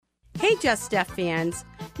Hey, Just Steph fans,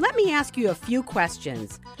 let me ask you a few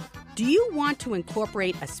questions. Do you want to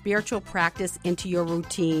incorporate a spiritual practice into your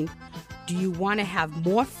routine? Do you want to have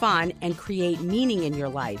more fun and create meaning in your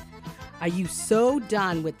life? Are you so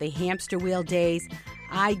done with the hamster wheel days?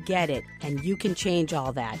 I get it, and you can change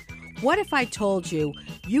all that. What if I told you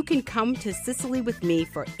you can come to Sicily with me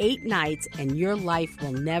for 8 nights and your life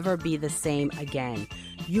will never be the same again?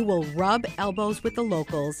 You will rub elbows with the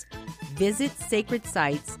locals, visit sacred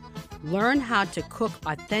sites, learn how to cook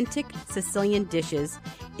authentic Sicilian dishes,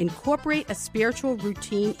 incorporate a spiritual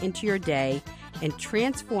routine into your day, and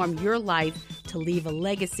transform your life to leave a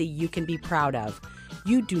legacy you can be proud of.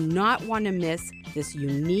 You do not want to miss this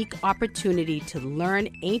unique opportunity to learn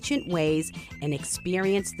ancient ways and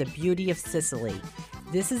experience the beauty of Sicily.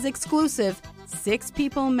 This is exclusive, 6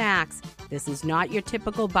 people max. This is not your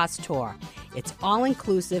typical bus tour. It's all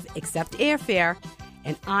inclusive except airfare,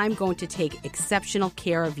 and I'm going to take exceptional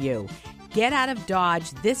care of you. Get out of Dodge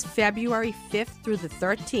this February 5th through the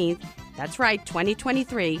 13th. That's right,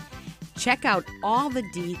 2023. Check out all the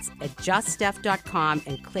deets at juststeph.com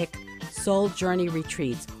and click Soul Journey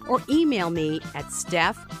Retreats, or email me at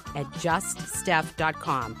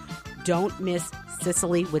steph@juststeph.com. Don't miss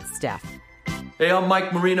Sicily with Steph. Hey, I'm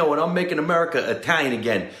Mike Marino, and I'm making America Italian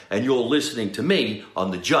again, and you're listening to me on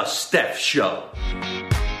the Just Steph Show.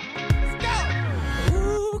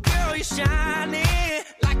 Shining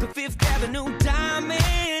like a Fifth Avenue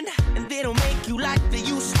diamond, and they don't make you like they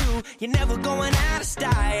used to. You're never going out of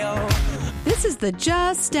style. This is the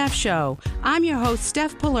Just Steph Show. I'm your host,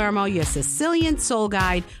 Steph Palermo, your Sicilian soul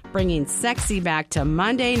guide, bringing sexy back to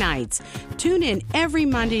Monday nights. Tune in every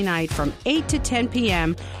Monday night from 8 to 10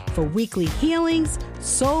 p.m. for weekly healings,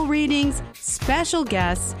 soul readings, special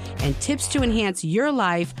guests, and tips to enhance your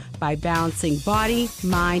life by balancing body,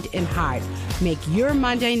 mind, and heart. Make your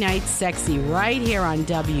Monday night sexy right here on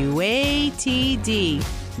WATD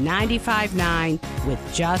 95.9 with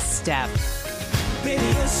Just Steph. Baby,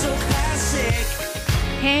 you're so classic.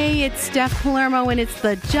 Hey, it's Steph Palermo, and it's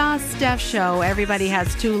the Just Steph Show. Everybody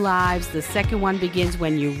has 2 lives. The second one begins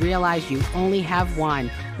when you realize you only have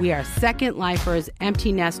one. We are second lifers,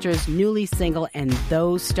 empty nesters, newly single, and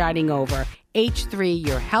those starting over. H3,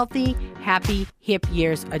 your healthy, happy, hip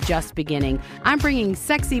years are just beginning. I'm bringing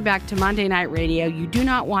sexy back to Monday Night Radio. You do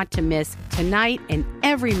not want to miss tonight and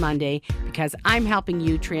every Monday, because I'm helping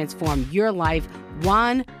you transform your life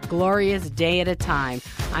one glorious day at a time.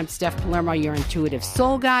 I'm Steph Palermo, your intuitive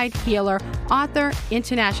soul guide, healer, author,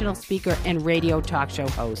 international speaker, and radio talk show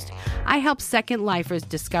host. I help second lifers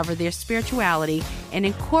discover their spirituality and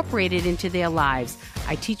incorporate it into their lives.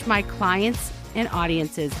 I teach my clients and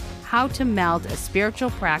audiences how to meld a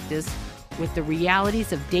spiritual practice with the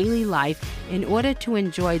realities of daily life in order to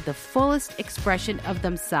enjoy the fullest expression of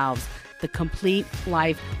themselves, the complete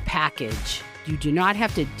life package. You do not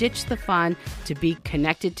have to ditch the fun to be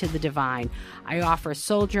connected to the divine. I offer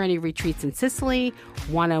soul journey retreats in Sicily,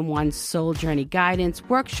 one-on-one soul journey guidance,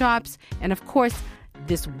 workshops, and of course,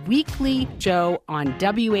 this weekly show on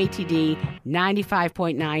WATD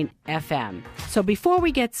 95.9 FM. So before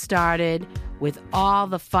we get started with all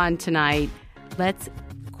the fun tonight, let's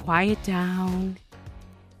quiet down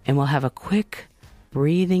and we'll have a quick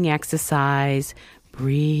breathing exercise.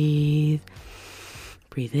 Breathe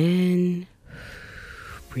in,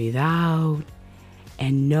 breathe out,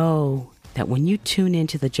 and know that when you tune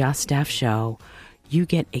into the Just Steph Show, you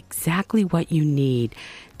get exactly what you need,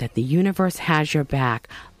 that the universe has your back.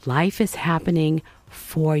 Life is happening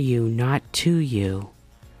for you, not to you.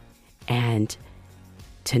 And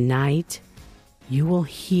tonight, you will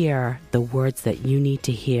hear the words that you need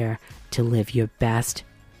to hear to live your best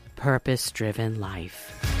purpose-driven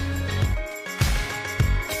life.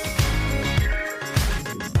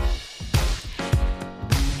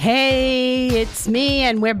 Hey, it's me,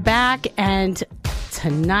 and we're back, and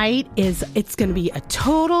tonight it's going to be a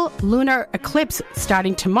total lunar eclipse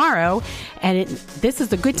starting tomorrow, and this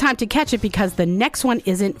is a good time to catch it because the next one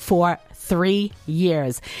isn't for 3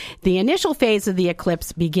 years. The initial phase of the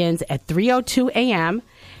eclipse begins at 3:02 a.m.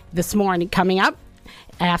 this morning, coming up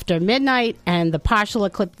after midnight, and the partial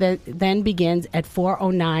eclipse then begins at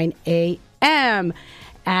 4:09 a.m.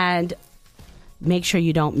 And make sure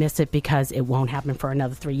you don't miss it because it won't happen for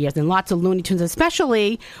another 3 years. And lots of Looney Tunes,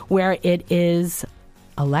 especially where it is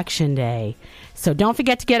Election Day. So don't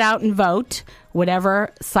forget to get out and vote.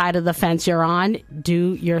 Whatever side of the fence you're on,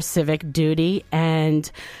 do your civic duty and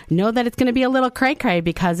know that it's going to be a little cray-cray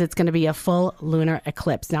because it's going to be a full lunar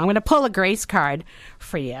eclipse. Now I'm going to pull a grace card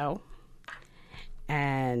for you.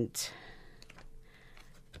 And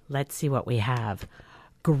let's see what we have.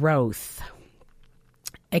 Growth.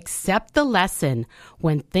 Accept the lesson.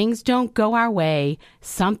 When things don't go our way,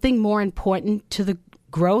 something more important to the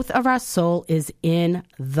growth of our soul is in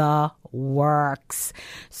the works.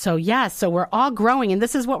 So we're all growing, and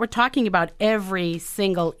this is what we're talking about every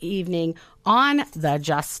single evening on the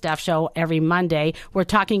Just Steph Show every Monday. We're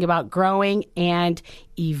talking about growing and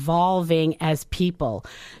evolving as people.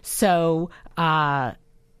 So,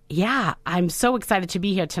 I'm so excited to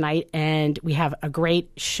be here tonight, and we have a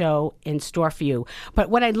great show in store for you. But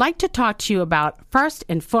what I'd like to talk to you about first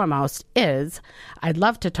and foremost is I'd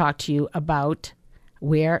love to talk to you about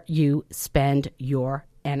where you spend your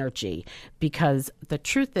energy, because the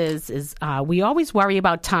truth is we always worry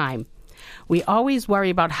about time. We always worry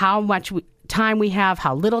about how much time we have,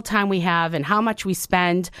 how little time we have, and how much we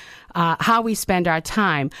spend, how we spend our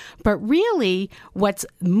time. But really, what's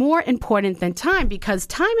more important than time, because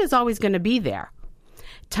time is always going to be there.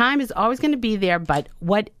 Time is always going to be there, but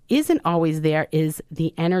what isn't always there is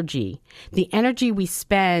the energy. The energy we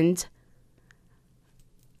spend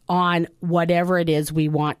on whatever it is we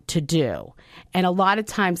want to do. And a lot of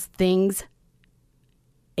times things,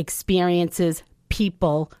 experiences,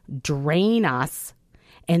 people drain us,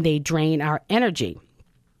 and they drain our energy.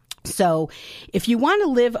 So if you want to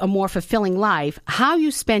live a more fulfilling life, how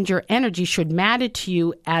you spend your energy should matter to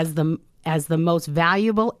you as the most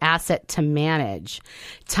valuable asset to manage.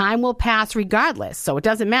 Time will pass regardless, so it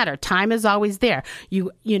doesn't matter. Time is always there.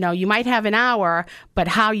 You might have an hour, but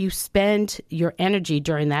how you spend your energy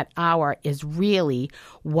during that hour is really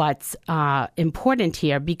what's important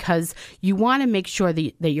here, because you want to make sure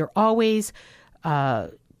that you're always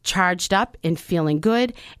charged up and feeling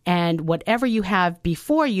good, and whatever you have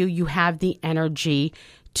before you, you have the energy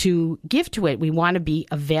to give to it. We want to be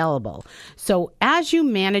available. So as you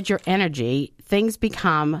manage your energy, things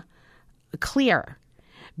become clear,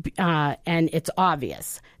 and it's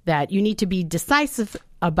obvious that you need to be decisive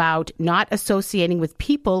about not associating with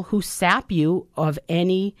people who sap you of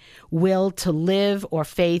any will to live or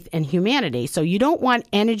faith in humanity. So you don't want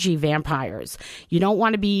energy vampires. You don't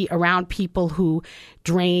want to be around people who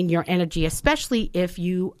drain your energy, especially if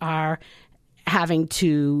you are having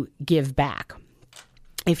to give back.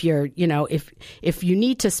 If you're, if you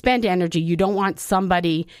need to spend energy, you don't want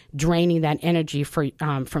somebody draining that energy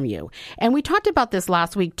from you. And we talked about this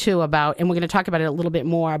last week too, and we're going to talk about it a little bit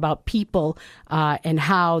more about people and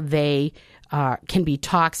how they can be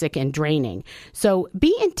toxic and draining. So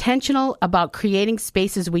be intentional about creating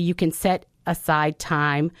spaces where you can set aside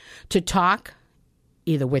time to talk,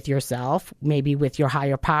 either with yourself, maybe with your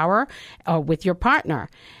higher power, or with your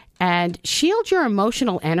partner, and shield your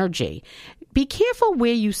emotional energy. Be careful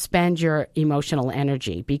where you spend your emotional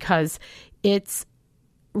energy, because it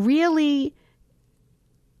really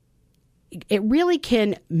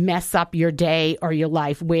can mess up your day or your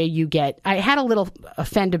life. Where you get, I had a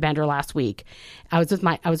fender bender last week. I was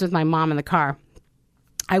with my mom in the car.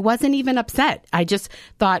 I wasn't even upset. I just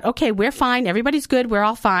thought, okay, we're fine. Everybody's good. We're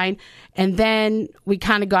all fine. And then we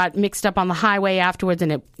kind of got mixed up on the highway afterwards,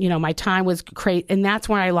 and my time was crazy. And that's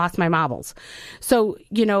when I lost my marbles. So,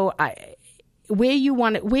 where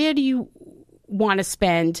do you want to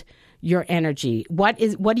spend your energy? What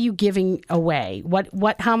are you giving away?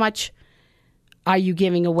 How much are you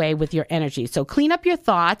giving away with your energy? So clean up your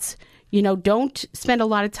thoughts. Don't spend a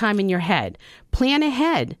lot of time in your head. Plan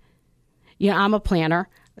ahead. I'm a planner.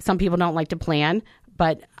 Some people don't like to plan,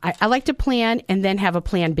 but I like to plan and then have a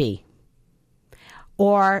plan B.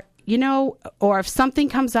 Or if something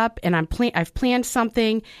comes up and I've planned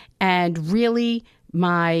something, and really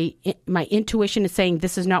my intuition is saying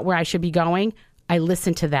this is not where I should be going, I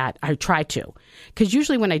listen to that. I try to. Because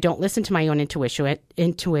usually when I don't listen to my own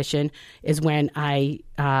intuition is when I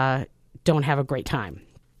don't have a great time.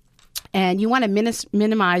 And you want to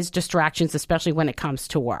minimize distractions, especially when it comes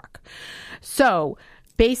to work. So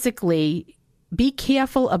basically, be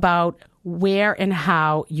careful about where and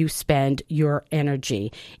how you spend your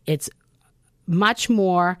energy. It's much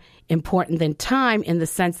more important than time, in the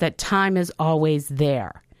sense that time is always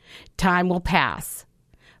there. Time will pass,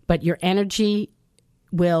 but your energy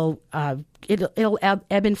will it'll ebb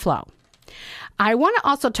and flow. I want to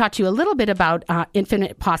also talk to you a little bit about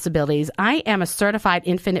infinite possibilities. I am a certified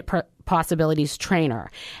infinite possibilities trainer,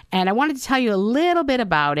 and I wanted to tell you a little bit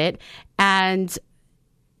about it. And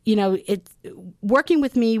it's working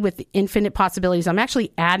with me with infinite possibilities. I'm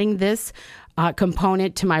actually adding this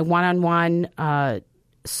component to my one-on-one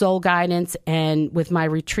soul guidance and with my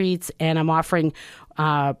retreats, and I'm offering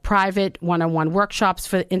private one-on-one workshops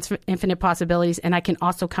for Infinite Possibilities, and I can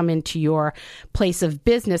also come into your place of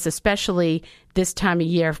business, especially this time of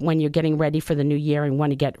year when you're getting ready for the new year and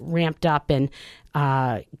want to get ramped up and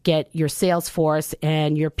get your sales force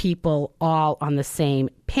and your people all on the same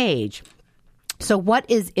page. So what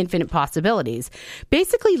is Infinite Possibilities?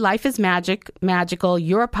 Basically, life is magical.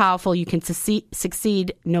 You're powerful. You can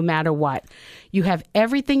succeed no matter what. You have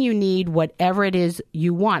everything you need, whatever it is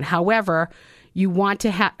you want. However you want to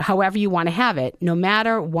have it, no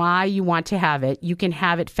matter why you want to have it, you can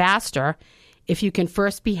have it faster if you can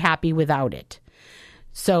first be happy without it.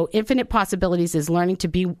 So Infinite Possibilities is learning to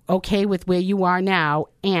be okay with where you are now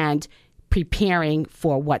and preparing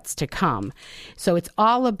for what's to come. So it's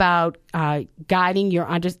all about guiding your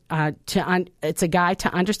it's a guide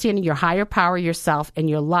to understanding your higher power, yourself, and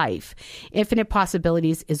your life. Infinite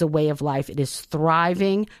Possibilities is a way of life. It is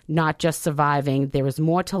thriving, not just surviving. There is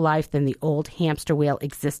more to life than the old hamster wheel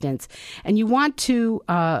existence. And you want to,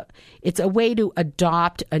 it's a way to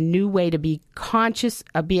adopt a new way to be conscious,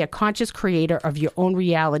 be a conscious creator of your own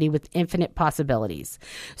reality with infinite possibilities.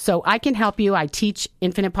 So I can help you. I teach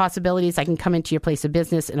Infinite Possibilities. I can come into your place of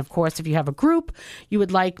business. And of course, if you have a group you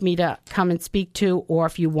would like me to come and speak to, or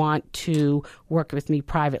if you want to work with me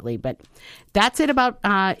privately. But that's it about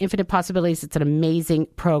Infinite Possibilities. It's an amazing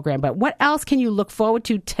program. But what else can you look forward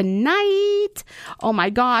to tonight? Oh my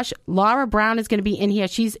gosh, Laura Brown is going to be in here.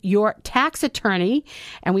 She's your tax attorney.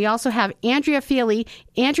 And we also have Andrea Feely.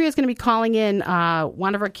 Andrea is going to be calling in.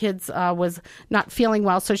 One of her kids was not feeling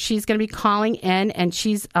well, so she's going to be calling in, and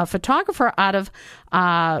she's a photographer out of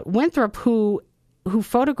Winthrop who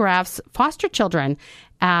photographs foster children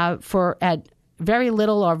at very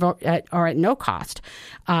little or at no cost.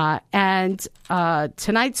 And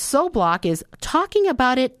tonight's Soul Block is talking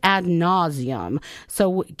about it ad nauseum.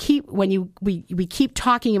 So we keep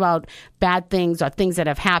talking about bad things or things that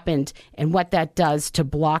have happened and what that does to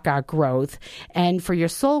block our growth. And for your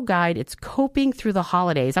soul guide, it's coping through the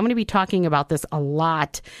holidays. I'm going to be talking about this a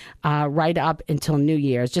lot right up until New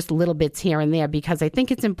Year's, just little bits here and there, because I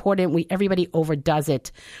think it's important. Everybody overdoes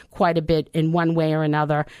it quite a bit in one way or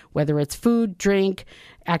another, whether it's food, drink,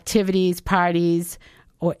 activities, parties,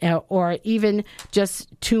 or even just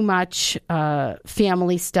too much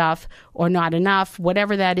family stuff or not enough,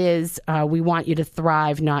 whatever that is. We want you to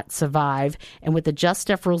thrive, not survive. And with the Just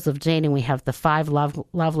Steph rules of dating, we have the 5 love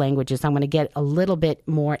languages. I'm going to get a little bit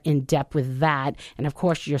more in depth with that. And of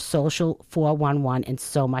course, your social 411 and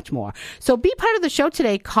so much more. So be part of the show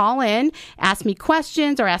today. Call in, ask me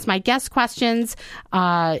questions or ask my guests questions.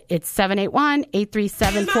 It's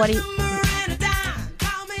 781-837-40.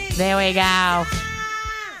 There we go.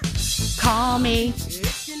 Call me.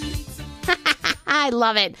 I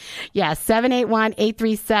love it. Yeah,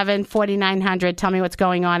 781-837-4900. Tell me what's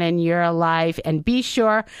going on in your life. And be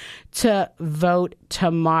sure to vote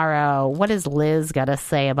tomorrow. What has Liz got to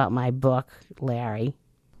say about my book, Larry?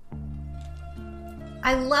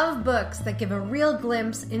 I love books that give a real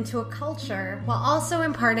glimpse into a culture while also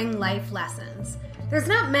imparting life lessons. There's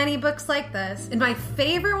not many books like this, and my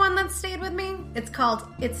favorite one that stayed with me, it's called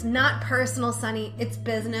It's Not Personal, Sonny, It's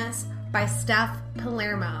Business by Steph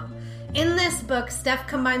Palermo. In this book, Steph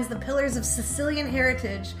combines the pillars of Sicilian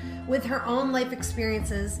heritage with her own life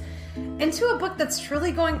experiences into a book that's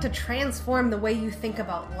truly going to transform the way you think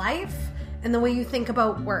about life and the way you think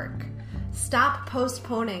about work. Stop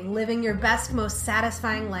postponing living your best, most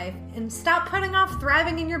satisfying life, and stop putting off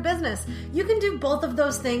thriving in your business. You can do both of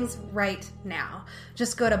those things right now.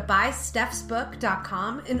 Just go to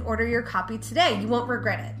buystephsbook.com and order your copy today. You won't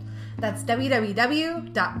regret it. That's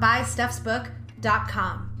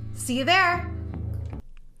www.buystephsbook.com. See you there.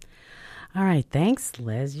 All right. Thanks,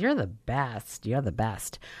 Liz. You're the best. You're the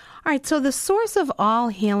best. All right, so the source of all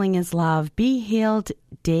healing is love. Be healed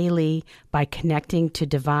daily by connecting to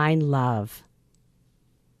divine love.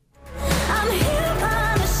 I'm here,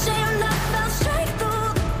 unashamed, I fell straight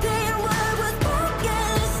through the pain. Word was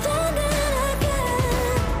broken, standing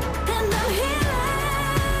again, and I'm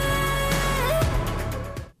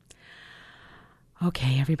healing.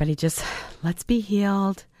 Okay, everybody, just let's be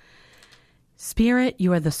healed. Spirit,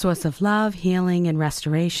 you are the source of love, healing, and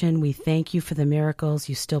restoration. We thank you for the miracles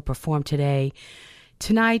you still perform today.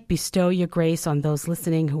 Tonight, bestow your grace on those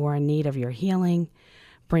listening who are in need of your healing.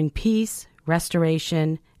 Bring peace,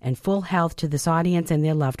 restoration, and full health to this audience and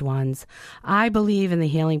their loved ones. I believe in the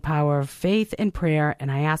healing power of faith and prayer,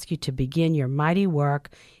 and I ask you to begin your mighty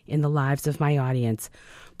work in the lives of my audience.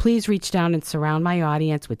 Please reach down and surround my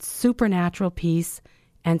audience with supernatural peace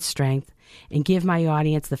and strength, and give my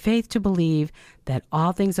audience the faith to believe that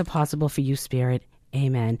all things are possible for you, Spirit,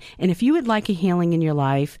 Amen. And if you would like a healing in your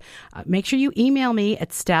life, make sure you email me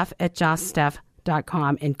at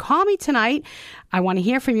steph@juststeph.com and call me tonight. I want to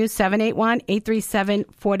hear from you,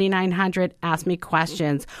 781-837-4900. Ask me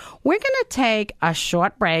questions. We're going to take a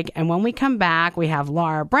short break, and when we come back, we have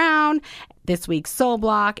Laura Brown, this week's Soul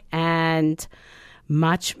Block, and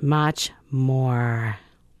much, much more.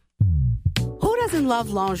 Who doesn't love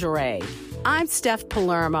lingerie? I'm Steph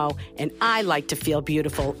Palermo, and I like to feel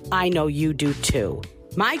beautiful. I know you do too.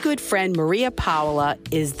 My good friend Maria Paola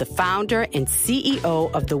is the founder and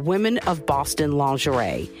CEO of the Women of Boston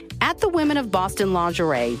Lingerie. At the Women of Boston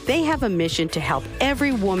Lingerie, they have a mission to help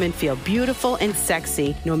every woman feel beautiful and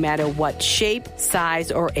sexy no matter what shape,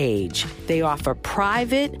 size, or age. They offer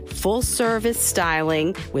private, full-service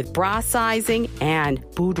styling with bra sizing and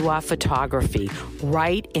boudoir photography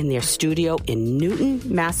right in their studio in Newton,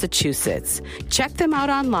 Massachusetts. Check them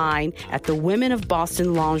out online at the Women of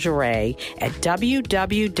Boston Lingerie at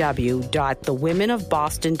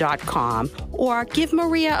www.thewomenofboston.com or give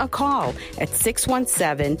Maria a call at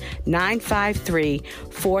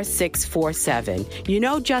 617-953-4647. You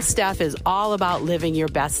know, Just Steph is all about living your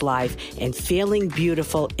best life, and feeling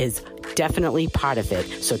beautiful is definitely part of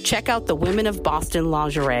it. So check out the Women of Boston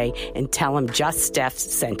Lingerie and tell them Just Steph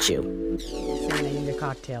sent you. I need a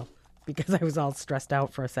cocktail because I was all stressed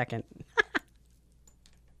out for a second.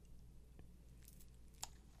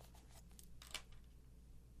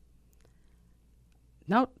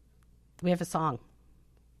 Nope. We have a song.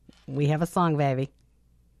 We have a song, baby.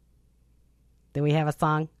 Do we have a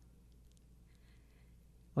song?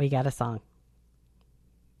 We got a song.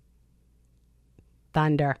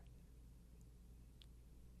 Thunder.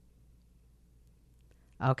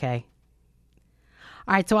 Okay.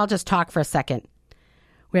 All right, so I'll just talk for a second.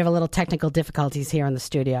 We have a little technical difficulties here in the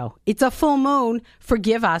studio. It's a full moon.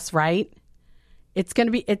 Forgive us, right? It's going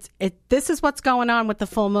to be, this is what's going on with the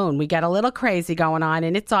full moon. We got a little crazy going on,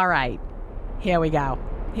 and it's all right. Here we go.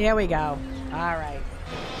 Here we go. All right.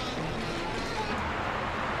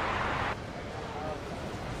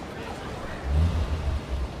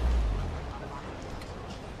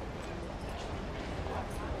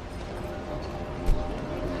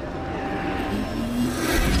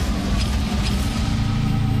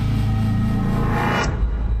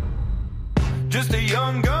 Just a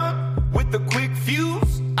young gun with a quick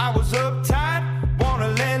fuse. I was uptight, wanna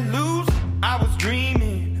let loose. I was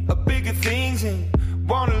dreaming of bigger things and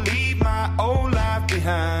wanna leave my old life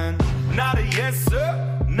behind. Not a yes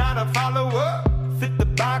sir, not a follower. Fit the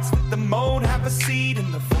box, fit the mold, have a seat in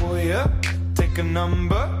the foyer. Take a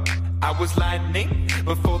number. I was lightning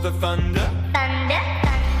before the thunder. Thunder,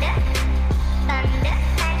 thunder, thunder,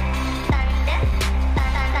 thunder, thunder,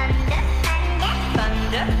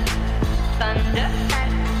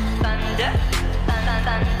 thunder, thunder,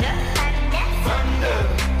 thunder, Thunder,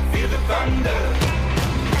 feel the thunder.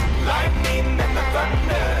 Lightning and the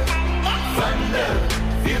thunder. Thunder,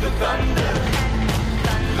 feel the thunder.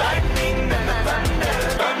 Lightning and the thunder.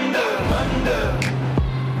 Thunder, thunder,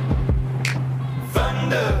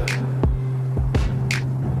 thunder.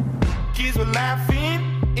 Kids were laughing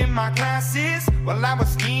in my classes while I was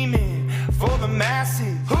scheming for the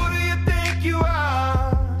masses. Who do you think you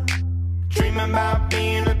are? Dreaming about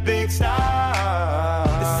being a big star.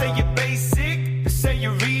 They say you're basic, they say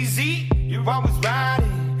you're easy. You're always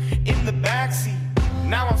riding in the backseat.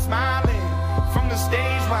 Now I'm smiling from the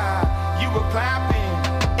stage while you were clapping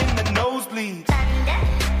in the nosebleeds.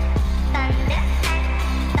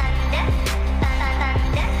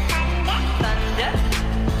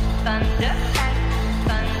 thunder, thunder,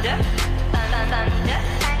 thunder, thunder, thunder, thunder, thunder,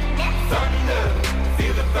 Thunder,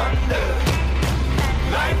 feel the thunder.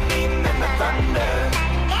 Lightning and the thunder.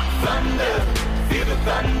 Thunder, feel the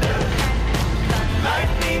thunder.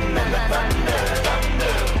 Lightning and the thunder.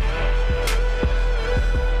 Thunder.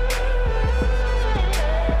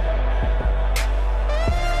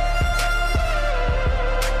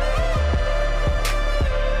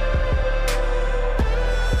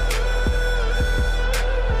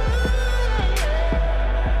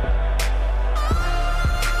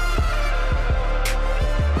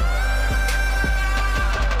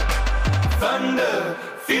 Thunder,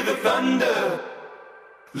 feel the thunder.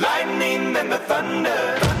 Lightning and the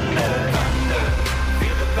thunder. Thunder, thunder,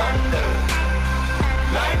 feel the thunder.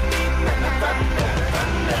 Lightning and the thunder.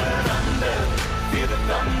 Thunder, thunder, feel the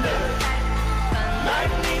thunder.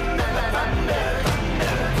 Lightning and the thunder.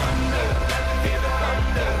 Thunder, thunder, feel the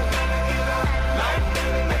thunder.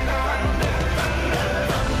 Lightning and the thunder. Thunder,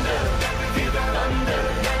 thunder, feel the thunder.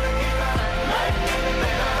 Lightning and the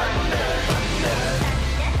thunder.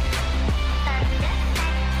 thunder,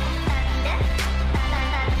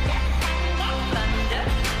 thunder, thunder,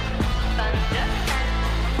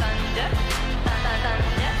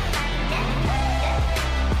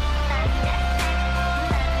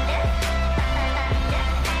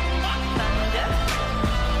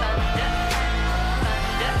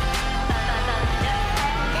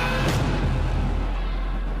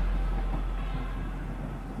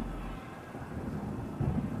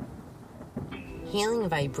 Healing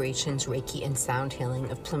Vibrations Reiki and Sound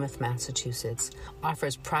Healing of Plymouth, Massachusetts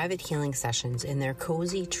offers private healing sessions in their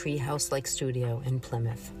cozy treehouse-like studio in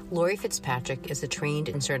Plymouth. Lori Fitzpatrick is a trained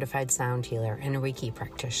and certified sound healer and a Reiki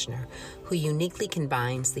practitioner who uniquely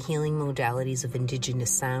combines the healing modalities of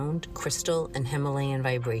indigenous sound, crystal, and Himalayan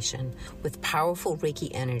vibration with powerful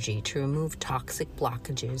Reiki energy to remove toxic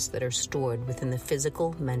blockages that are stored within the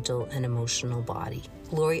physical, mental, and emotional body.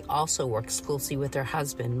 Lori also works closely with her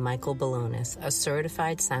husband, Michael Balonis, a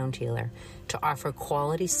certified sound healer, to offer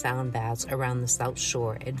quality sound baths around the South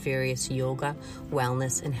Shore at various yoga,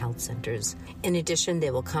 wellness, and health centers. In addition,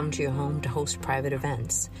 they will come to your home to host private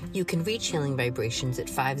events. You can reach Healing Vibrations at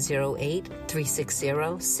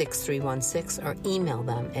 508-360-6316 or email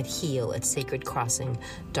them at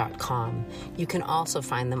heal@sacredcrossing.com. You can also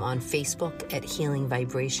find them on Facebook at Healing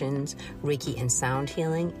Vibrations, Reiki and Sound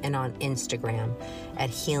Healing, and on Instagram at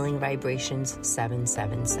Healing Vibrations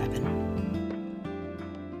 777.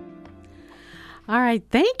 All right.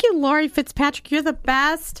 Thank you, Lori Fitzpatrick. You're the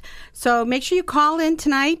best. So make sure you call in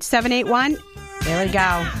tonight, 781. There we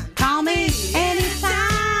go. Call me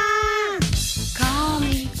anytime. Call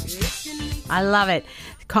me. I love it.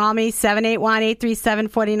 Call me,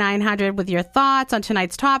 781-837-4900 with your thoughts on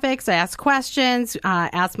tonight's topics. I ask questions,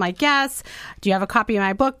 ask my guests. Do you have a copy of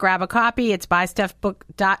my book? Grab a copy. It's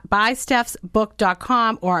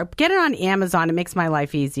buystephsbook.com or get it on Amazon. It makes my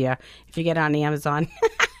life easier if you get it on Amazon.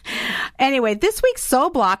 Anyway, this week's Soul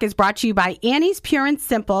Block is brought to you by Annie's Pure and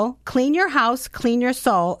Simple. Clean your house, clean your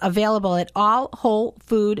soul. Available at all Whole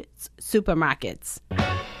Foods supermarkets.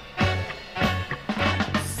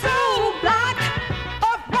 Soul Block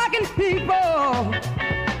of rockin' people.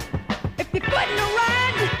 If you're quitting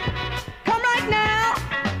around, come right now.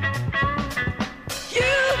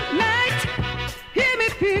 Unite, hear me,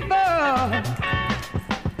 people.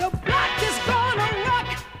 The block is gonna rock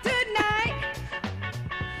tonight.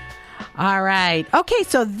 All right. Okay,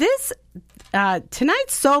 so this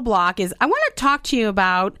tonight's Soul Block is, I want to talk to you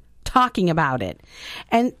about talking about it.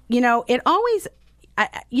 And, you know, it always,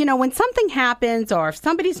 when something happens or if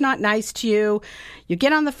somebody's not nice to you, you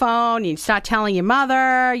get on the phone, you start telling your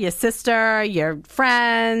mother, your sister, your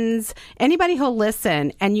friends, anybody who'll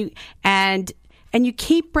listen, and you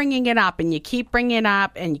keep bringing it up, and you keep bringing it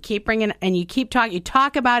up, and you keep bringing, and you keep talking, you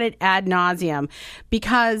talk about it ad nauseum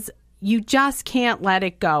because you just can't let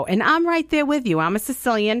it go. And I'm right there with you. I'm a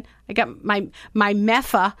Sicilian. I got my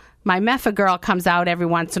Meffa girl comes out every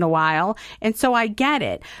once in a while. And so I get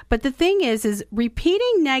it. But the thing is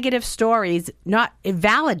repeating negative stories, it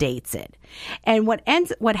validates it. And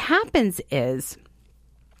what happens is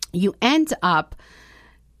you end up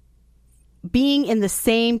being in the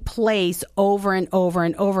same place over and over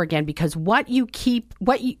and over again, because what you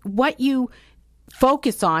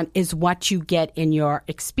focus on is what you get in your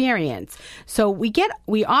experience. So we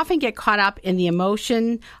often get caught up in the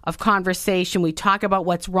emotion of conversation. We talk about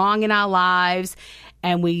what's wrong in our lives,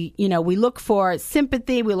 and we look for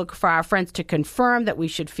sympathy. We look for our friends to confirm that we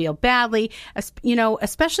should feel badly.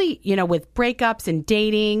 Especially with breakups and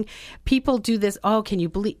dating, people do this. Oh, can you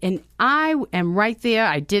believe? And I am right there.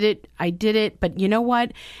 I did it. But you know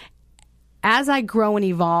what? As I grow and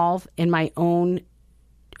evolve in my own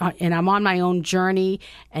and I'm on my own journey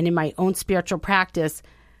and in my own spiritual practice,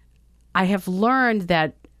 I have learned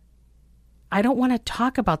that I don't want to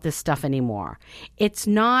talk about this stuff anymore. It's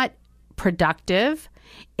not productive.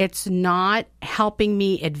 It's not helping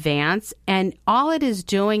me advance. And all it is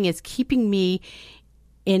doing is keeping me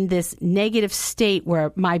in this negative state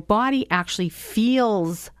where my body actually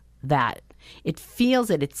feels that. It feels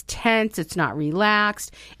it. It's tense. It's not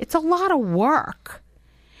relaxed. It's a lot of work.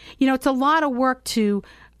 It's a lot of work to...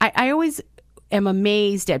 I always am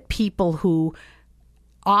amazed at people who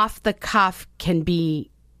off the cuff can be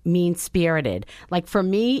mean-spirited. Like for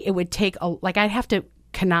me, it would take I'd have to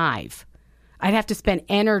connive. I'd have to spend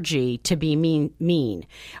energy to be mean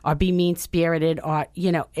or be mean-spirited, or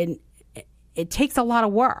and it takes a lot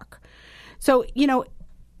of work. So,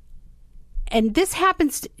 and this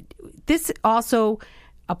happens. This also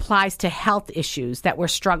applies to health issues that we're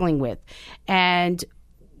struggling with, and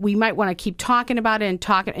we might want to keep talking about it and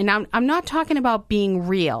talking. And I'm not talking about being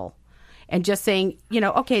real and just saying,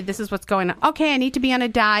 okay, this is what's going on. Okay, I need to be on a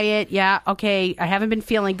diet. Yeah. Okay, I haven't been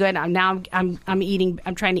feeling good. I'm eating.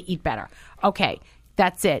 I'm trying to eat better. Okay,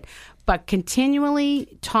 that's it. But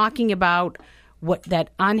continually talking about what that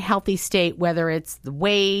unhealthy state, whether it's the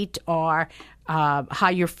weight or how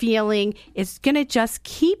you're feeling, is going to just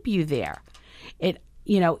keep you there. And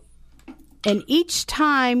each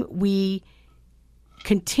time we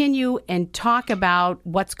continue and talk about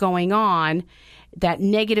what's going on, that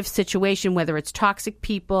negative situation, whether it's toxic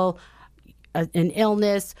people, an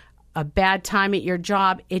illness, a bad time at your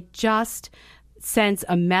job, it just sends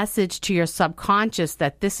a message to your subconscious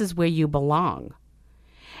that this is where you belong.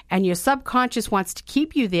 And your subconscious wants to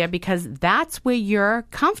keep you there because that's where you're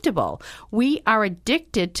comfortable. We are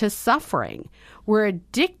addicted to suffering. We're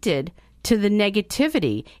addicted to the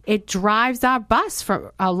negativity. It drives our bus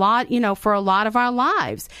for a lot, for a lot of our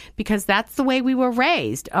lives because that's the way we were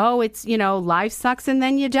raised. Oh, it's, life sucks and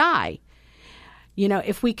then you die.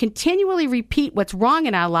 If we continually repeat what's wrong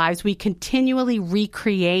in our lives, we continually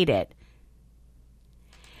recreate it.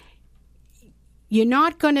 You're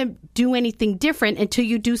not going to do anything different until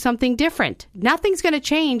you do something different. Nothing's going to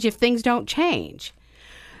change if things don't change.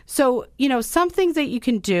 So, some things that you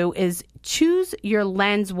can do is choose your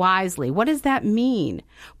lens wisely. What does that mean?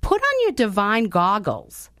 Put on your divine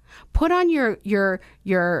goggles. Put on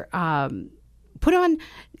put on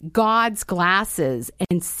God's glasses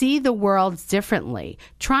and see the world differently.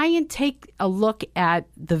 Try and take a look at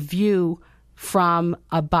the view from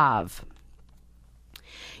above.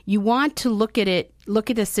 You want to look at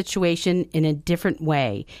a situation in a different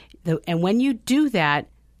way. And when you do that,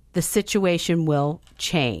 the situation will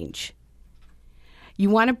change. You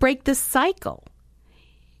want to break the cycle.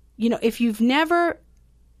 If you've never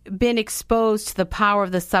been exposed to the power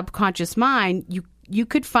of the subconscious mind, you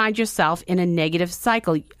could find yourself in a negative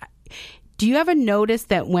cycle. Do you ever notice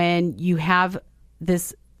that when you have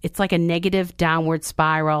this, it's like a negative downward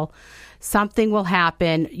spiral? Something will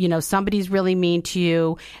happen, somebody's really mean to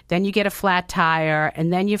you, then you get a flat tire,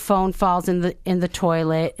 and then your phone falls in the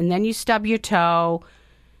toilet, and then you stub your toe.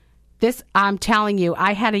 I'm telling you,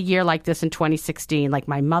 I had a year like this in 2016. Like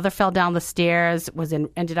my mother fell down the stairs,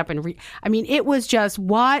 ended up in it was just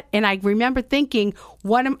what? And I remember thinking,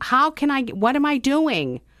 what am I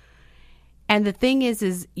doing? And the thing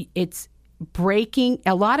is it's breaking,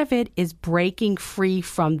 a lot of it is breaking free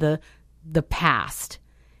from the past.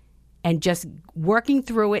 And just working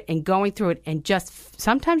through it and going through it, and just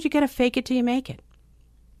sometimes you got to fake it till you make it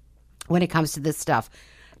when it comes to this stuff.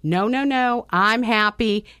 No, I'm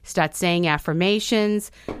happy. Start saying affirmations.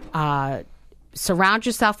 Surround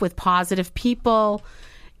yourself with positive people.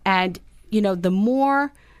 And, the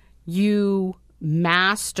more you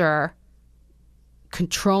master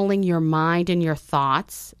controlling your mind and your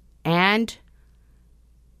thoughts, and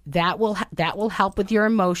that will help with your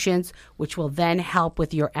emotions, which will then help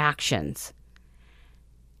with your actions.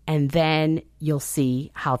 And then you'll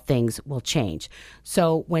see how things will change.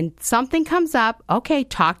 So when something comes up, okay,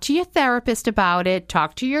 talk to your therapist about it.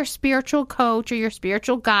 Talk to your spiritual coach or your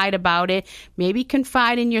spiritual guide about it. Maybe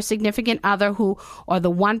confide in your significant other or the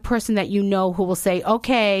one person that you know who will say,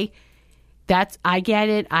 okay, I get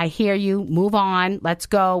it. I hear you. Move on. Let's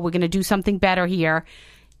go. We're going to do something better here.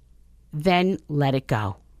 Then let it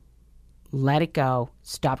go. Let it go.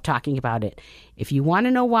 Stop talking about it. If you want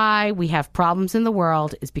to know why we have problems in the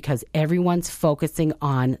world, is because everyone's focusing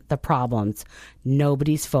on the problems.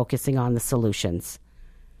 Nobody's focusing on the solutions.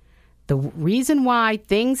 The reason why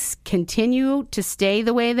things continue to stay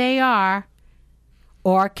the way they are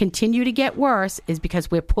or continue to get worse is because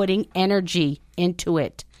we're putting energy into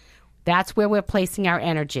it. That's where we're placing our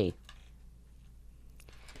energy.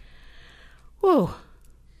 Whew.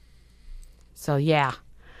 So, yeah.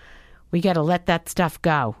 We got to let that stuff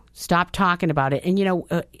go. Stop talking about it. And, we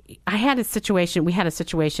had a situation,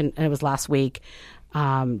 and it was last week.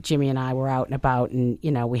 Jimmy and I were out and about, and,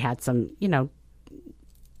 we had some,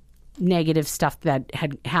 negative stuff that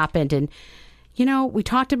had happened. And, we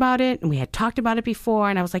talked about it, and we had talked about it before.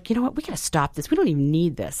 And I was like, you know what? We got to stop this. We don't even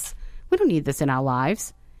need this. We don't need this in our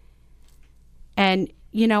lives. And,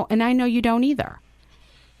 and I know you don't either.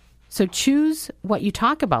 So choose what you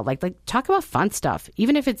talk about. Like talk about fun stuff.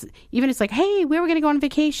 Even if it's like, hey, where are we going to go on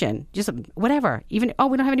vacation? Just whatever. We don't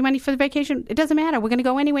have any money for the vacation. It doesn't matter. We're going to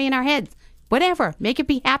go anyway in our heads. Whatever. Make it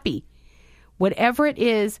be happy. Whatever it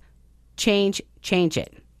is, change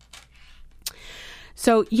it.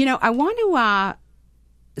 So, I want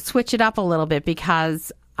to switch it up a little bit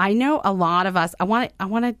because I know a lot of us, I want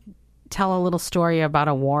to tell a little story about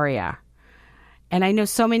a warrior. And I know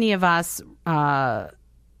so many of us,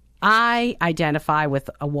 I identify with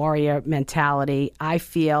a warrior mentality. I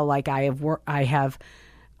feel like I'm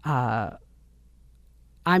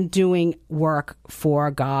doing work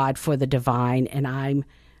for God, for the divine, and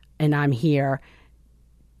I'm here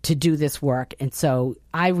to do this work. And so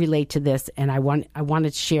I relate to this, and I want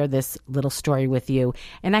to share this little story with you.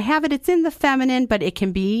 And I have it. It's in the feminine, but it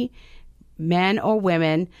can be men or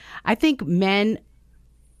women. I think men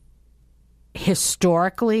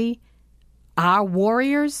historically are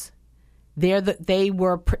warriors. They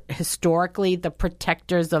were historically the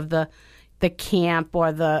protectors of the camp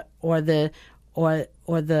or the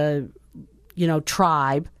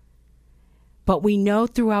tribe. But we know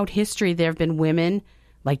throughout history there have been women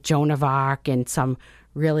like Joan of Arc and some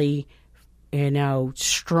really,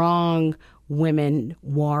 strong women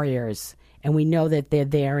warriors. And we know that they're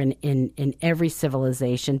there in every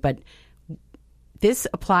civilization. But this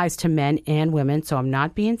applies to men and women, so I'm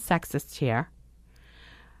not being sexist here.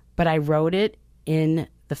 But I wrote it in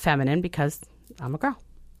the feminine because I'm a girl.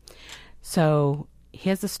 So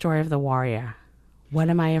here's the story of the warrior. What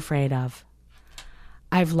am I afraid of?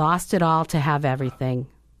 I've lost it all to have everything.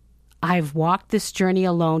 I've walked this journey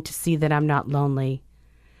alone to see that I'm not lonely.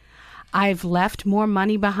 I've left more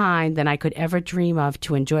money behind than I could ever dream of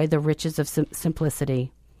to enjoy the riches of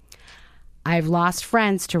simplicity. I've lost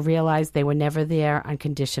friends to realize they were never there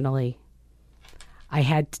unconditionally. I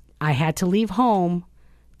had to leave home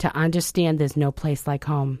to understand there's no place like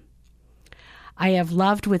home. I have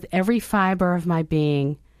loved with every fiber of my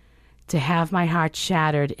being to have my heart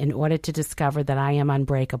shattered in order to discover that I am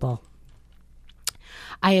unbreakable.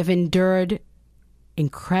 I have endured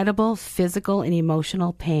incredible physical and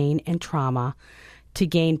emotional pain and trauma to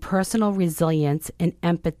gain personal resilience and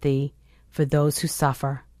empathy for those who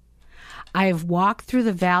suffer. I have walked through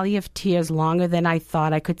the valley of tears longer than I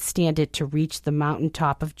thought I could stand it to reach the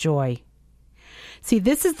mountaintop of joy. See,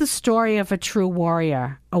 this is the story of a true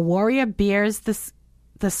warrior. A warrior bears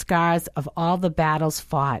the scars of all the battles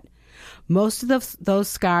fought. Most of those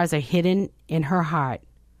scars are hidden in her heart.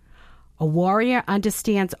 A warrior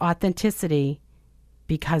understands authenticity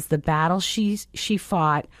because the battles she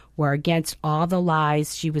fought were against all the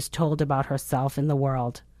lies she was told about herself and the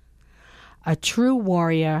world. A true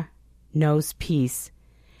warrior knows peace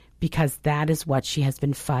because that is what she has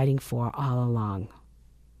been fighting for all along.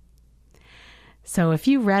 So if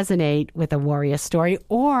you resonate with a warrior story,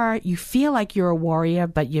 or you feel like you're a warrior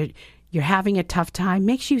but you're having a tough time,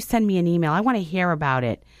 make sure you send me an email. I want to hear about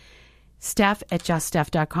it.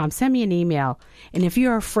 Steph@juststeph.com. Send me an email. And if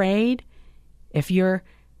you're afraid, if you're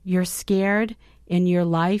scared in your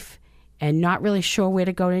life and not really sure where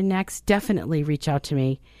to go to next, definitely reach out to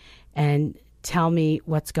me and tell me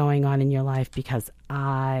what's going on in your life, because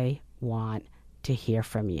I want to hear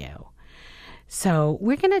from you. So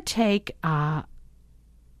we're going to take a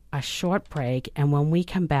short break, and when we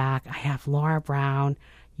come back, I have Laura Brown,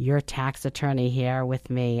 your tax attorney, here with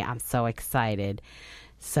me. I'm so excited.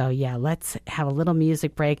 So yeah, let's have a little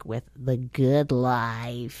music break with The Good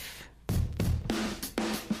Life.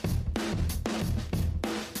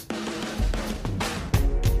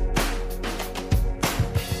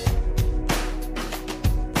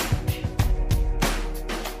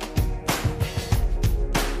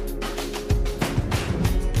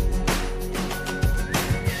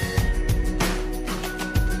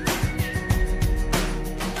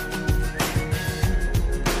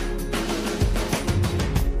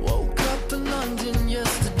 Woke up in London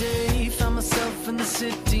yesterday, found myself in the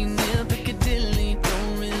city near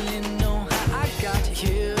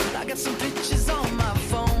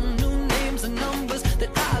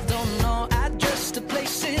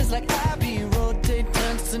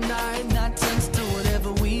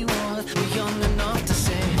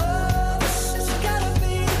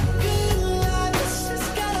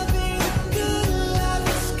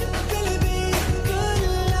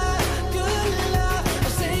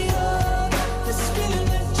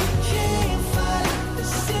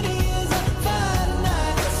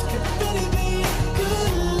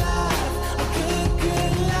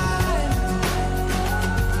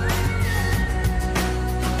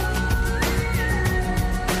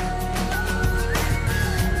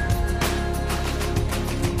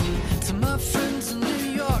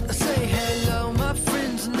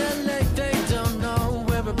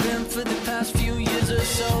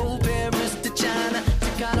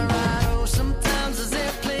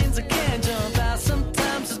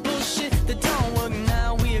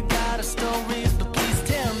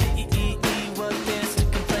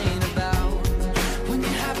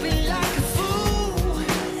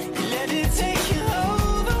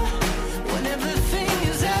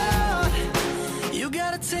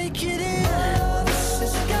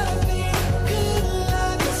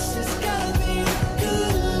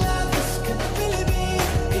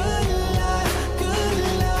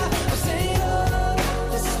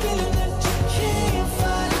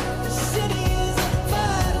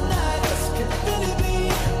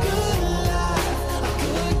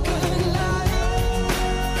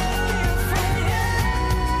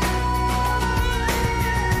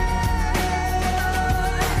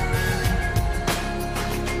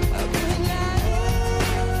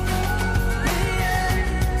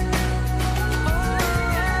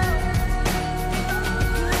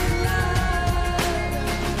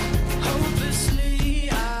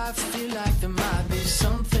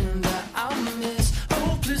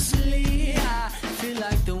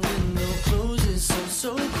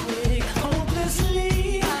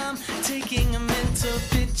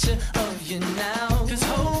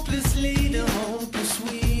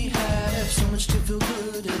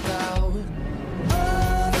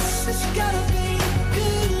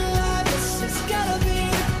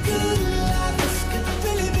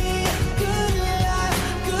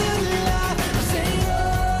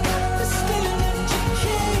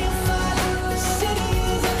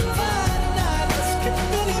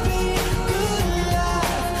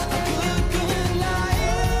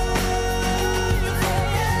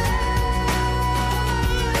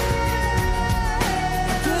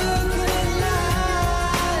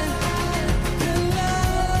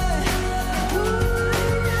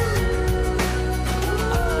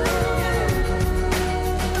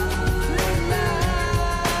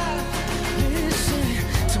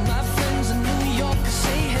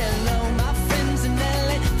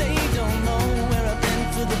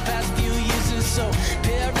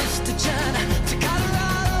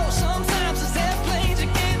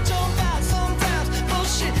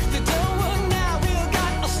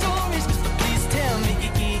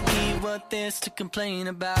complain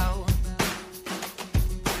about.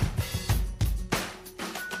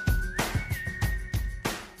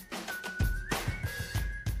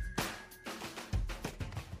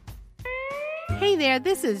 Hey there,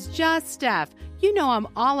 this is Just Steph. You know I'm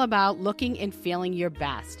all about looking and feeling your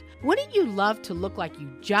best. Wouldn't you love to look like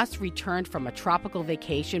you just returned from a tropical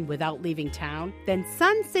vacation without leaving town? Then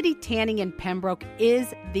Sun City Tanning in Pembroke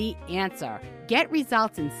is the answer. Get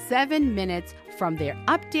results in 7 minutes from their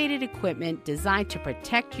updated equipment designed to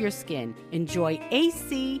protect your skin. Enjoy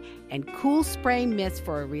AC and cool spray mist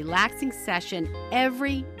for a relaxing session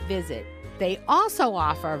every visit. They also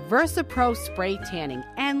offer VersaPro spray tanning.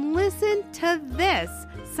 And listen to this.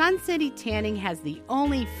 Sun City Tanning has the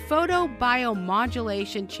only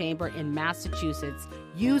photobiomodulation chamber in Massachusetts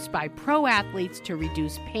used by pro athletes to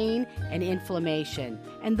reduce pain and inflammation.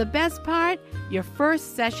 And the best part, your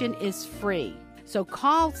first session is free. So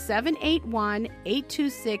call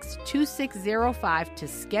 781-826-2605 to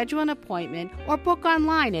schedule an appointment or book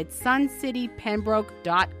online at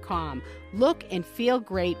suncitypembroke.com. Look and feel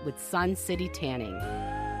great with Sun City Tanning.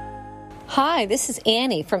 Hi, this is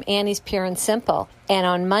Annie from Annie's Pure and Simple. And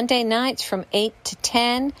on Monday nights from 8 to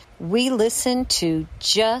 10, we listen to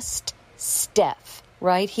Just Steph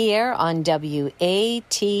right here on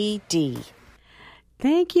WATD.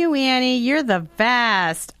 Thank you, Annie. You're the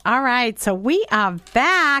best. All right, so we are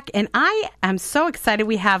back, and I am so excited.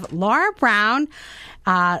 We have Laura Brown,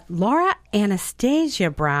 Laura Anastasia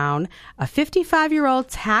Brown, a 55-year-old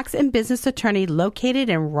tax and business attorney located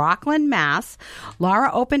in Rockland, Mass. Laura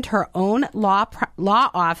opened her own law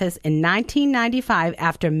office in 1995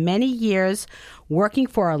 after many years working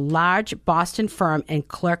for a large Boston firm and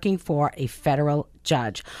clerking for a federal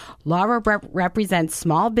judge. Laura represents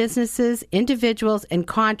small businesses, individuals, and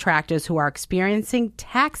contractors who are experiencing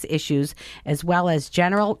tax issues as well as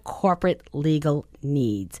general corporate legal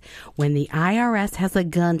needs. When the IRS has a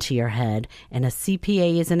gun to your head and a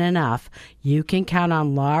CPA isn't enough, you can count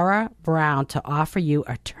on Laura Brown to offer you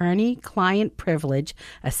attorney-client privilege,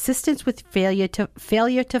 assistance with failure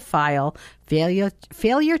to file,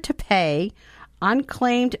 failure to pay,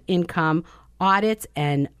 unclaimed income, audits,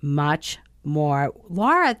 and much more.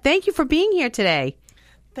 Laura, thank you for being here today.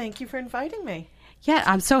 Thank you for inviting me. Yeah,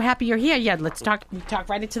 I'm so happy you're here. Yeah, let's talk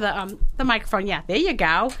right into the microphone. Yeah, there you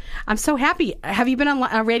go. I'm so happy. Have you been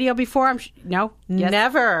on radio before? No? Yes?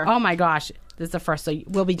 Never. Oh, my gosh. This is the first, so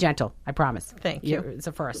we'll be gentle. I promise. Thank you. It's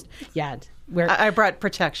the first. Yeah. I brought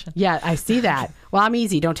protection. Yeah, I see that. Well, I'm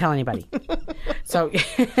easy. Don't tell anybody. So,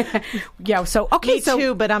 yeah. So, okay. Me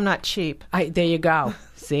too, but I'm not cheap. There you go.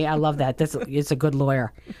 See, I love that. It's a good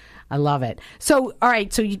lawyer. I love it. So, all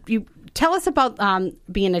right. So you tell us about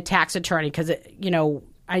being a tax attorney, because,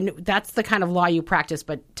 I know that's the kind of law you practice,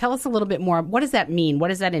 but tell us a little bit more. What does that mean? What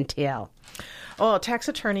does that entail? Oh, a tax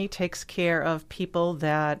attorney takes care of people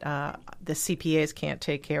that the CPAs can't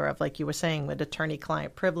take care of, like you were saying, with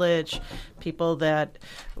attorney-client privilege, people that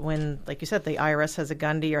when, like you said, the IRS has a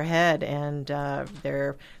gun to your head and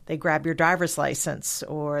they grab your driver's license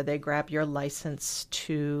or they grab your license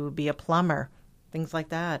to be a plumber. Things like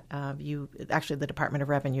that. Actually, the Department of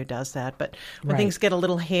Revenue does that. But when things get a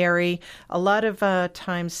little hairy, a lot of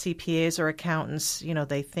times CPAs or accountants,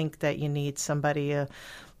 they think that you need somebody a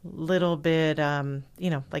little bit,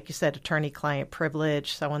 like you said, attorney-client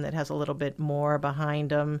privilege, someone that has a little bit more behind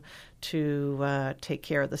them to take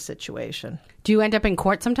care of the situation. Do you end up in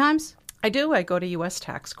court sometimes? I do. I go to U.S.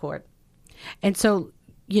 tax court. And so,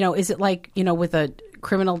 is it like, with a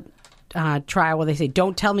criminal trial where they say,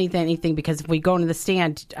 don't tell me anything because if we go into the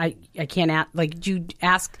stand, I can't ask, do you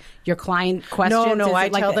ask your client questions? No, I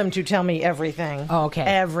tell them to tell me everything. Oh, okay.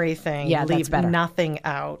 Everything. Yeah, leave that's better. Nothing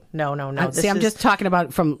out. No. I'm just talking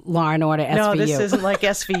about from Law and Order, SVU. No, this isn't like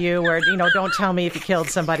SVU where, don't tell me if you killed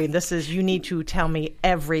somebody. This is, you need to tell me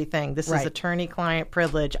everything. This is attorney-client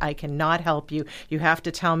privilege. I cannot help you. You have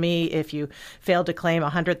to tell me if you failed to claim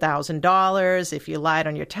 $100,000, if you lied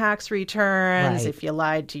on your tax returns, if you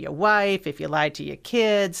lied to your wife, if you lied to your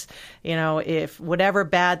kids, if whatever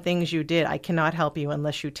bad things you did, I cannot help you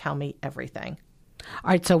unless you tell me everything. All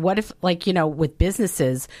right. So what if, with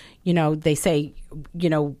businesses, they say,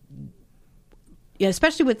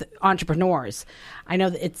 especially with entrepreneurs, I know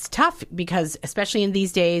that it's tough because, especially in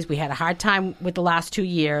these days, we had a hard time with the last 2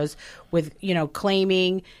 years with,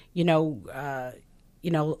 claiming, a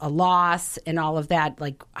loss and all of that.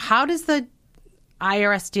 Like, how does the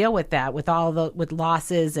IRS deal with that, with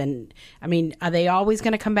losses? And, are they always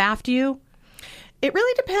going to come after you? It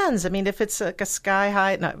really depends. I mean, if it's like a sky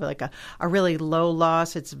high, not like a really low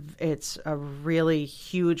loss, it's a really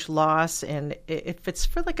huge loss. And if it's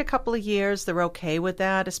for like a couple of years, they're okay with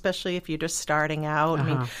that, especially if you're just starting out. I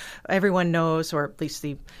mean, everyone knows, or at least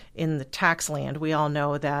in the tax land, we all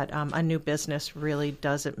know that a new business really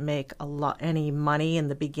doesn't make any money in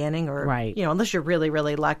the beginning, or unless you're really,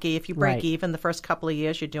 really lucky. If you break even the first couple of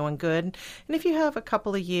years, you're doing good. And if you have a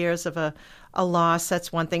couple of years of a loss,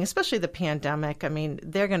 that's one thing, especially the pandemic. I mean,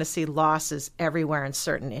 they're going to see losses everywhere in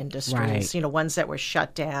certain industries, ones that were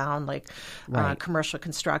shut down, like commercial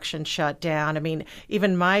construction shut down. I mean,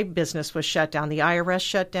 even my business was shut down. The IRS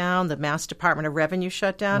shut down. The Mass Department of Revenue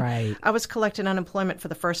shut down. Right. I was collecting unemployment for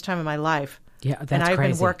the first time in my life. Yeah, that's and I've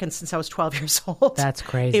crazy. been working since I was 12 years old. That's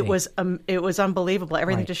crazy. It was unbelievable.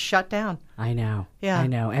 Everything just shut down. I know. Yeah, I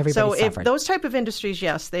know. Everybody so suffered. if those type of industries,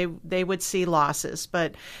 yes, they would see losses.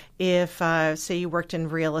 But if say you worked in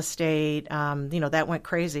real estate, that went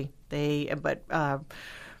crazy.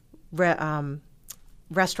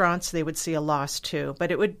 Restaurants, they would see a loss too. But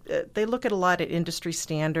they look at a lot at industry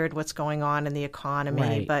standard, what's going on in the economy.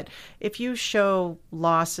 Right. But if you show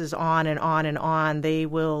losses on and on and on, they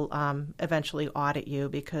will eventually audit you,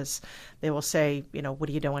 because they will say, what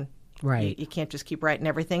are you doing? Right. You can't just keep writing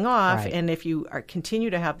everything off. Right. And if you continue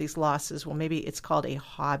to have these losses, well, maybe it's called a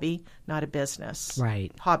hobby, not a business.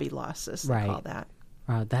 Right. Hobby losses, they call that.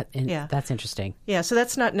 Wow, that's interesting. Yeah, so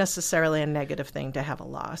that's not necessarily a negative thing to have a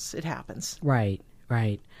loss. It happens. Right.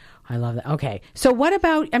 I love that. Okay. So what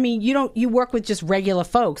about, I mean, you work with just regular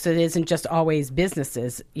folks. It isn't just always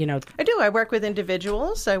businesses, I do. I work with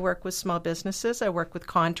individuals. I work with small businesses. I work with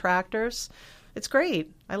contractors. It's great.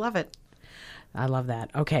 I love it. I love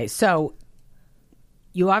that. Okay. So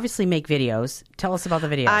you obviously make videos. Tell us about the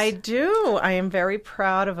videos. I do. I am very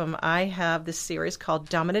proud of them. I have this series called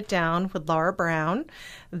Dumbing It Down with Laura Brown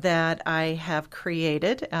that I have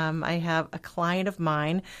created. I have a client of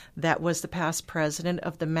mine that was the past president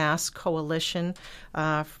of the Mass Coalition,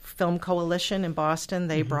 Film Coalition in Boston.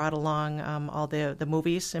 They brought along all the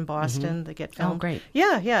movies in Boston that get filmed. Oh, great.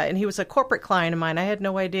 Yeah. And he was a corporate client of mine. I had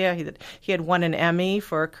no idea he had won an Emmy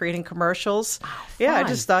for creating commercials. Oh, yeah, I fun.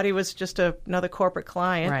 just thought he was just another corporate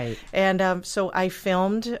client. Right. And so I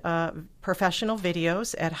filmed professional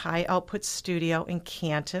videos at High Output Studio in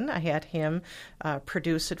Canton. I had him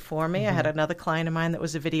produce it for me. I had another client of mine that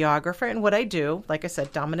was a videographer. And what I do, like I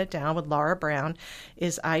said, Dumbing It Down with Laura Brown,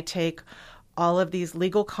 is I take all of these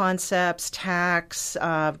legal concepts, tax,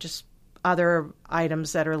 just other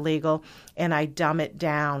items that are legal, and I dumb it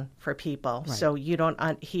down for people. Right. So you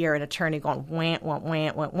don't hear an attorney going, wah, wah,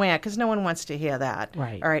 wah, wah, wah, because no one wants to hear that.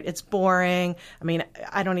 Right. All right. It's boring. I mean,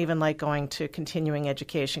 I don't even like going to continuing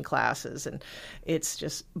education classes, and it's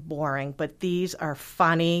just boring. But these are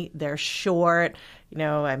funny. They're short.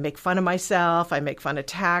 I make fun of myself. I make fun of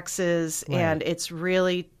taxes. Right. And it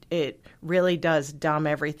really does dumb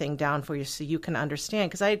everything down for you so you can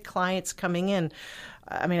understand. Because I had clients coming in.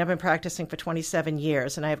 I mean, I've been practicing for 27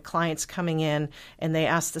 years, and I have clients coming in, and they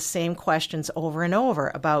ask the same questions over and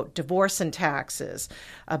over about divorce and taxes,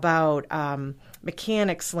 about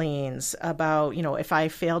mechanics liens, about, if I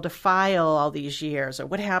fail to file all these years, or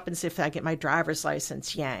what happens if I get my driver's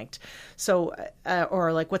license yanked. So,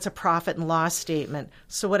 or like, what's a profit and loss statement?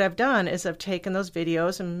 So what I've done is I've taken those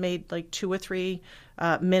videos and made like 2 or 3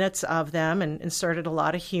 minutes of them and inserted a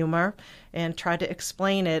lot of humor and tried to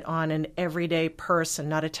explain it on an everyday person,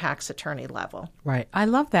 not a tax attorney level. Right. I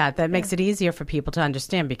love that. That makes it easier for people to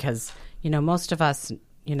understand because, most of us,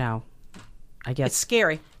 I guess it's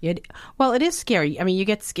scary. It is scary. I mean, you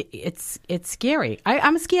get it's scary.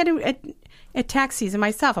 I'm scared at tax season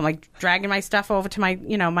myself. I'm like dragging my stuff over to my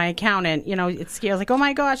my accountant. It's scary. Like, oh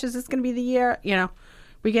my gosh, is this going to be the year?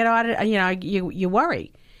 We get audited. You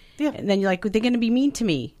worry. Yeah. And then you're like, they're going to be mean to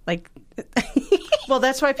me. Like, well,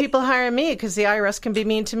 that's why people hire me, because the IRS can be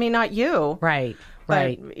mean to me, not you. Right. But,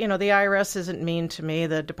 right. The IRS isn't mean to me.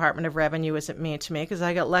 The Department of Revenue isn't mean to me because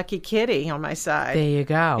I got Lucky Kitty on my side. There you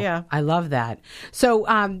go. Yeah. I love that. So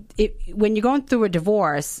when you're going through a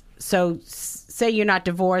divorce, so say you're not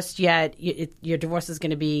divorced yet, your divorce is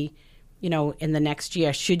going to be, in the next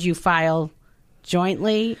year. Should you file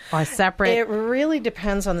jointly or separate? It really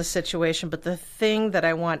depends on the situation, but the thing that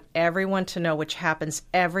I want everyone to know, which happens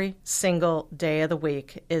every single day of the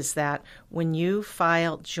week, is that when you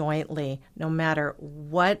file jointly, no matter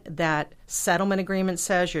what that settlement agreement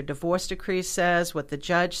says, your divorce decree says, what the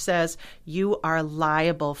judge says, you are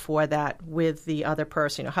liable for that with the other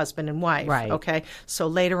person, husband and wife. Right. Okay? So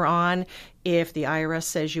later on, if the IRS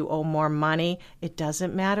says you owe more money, it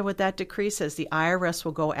doesn't matter what that decree says. The IRS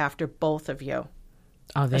will go after both of you.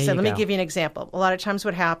 Oh, there So you let me go. give you an example. A lot of times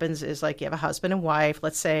what happens is like you have a husband and wife.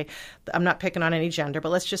 Let's say, I'm not picking on any gender, but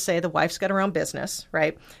let's just say the wife's got her own business,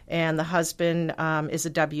 right? And the husband is a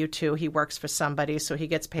W-2. He works for somebody, so he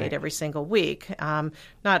gets paid every single week.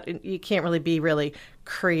 You can't really be really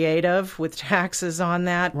creative with taxes on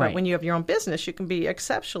that, but Right. when you have your own business, you can be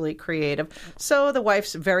exceptionally creative. So the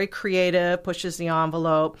wife's very creative, pushes the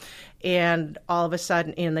envelope, and all of a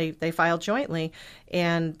sudden, and they file jointly,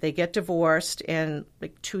 and they get divorced, and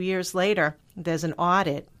like 2 years later, there's an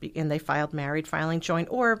audit, and they filed married filing joint,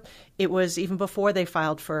 or it was even before they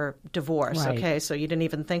filed for divorce. Right. Okay, so you didn't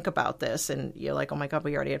even think about this, and you're like, oh my God,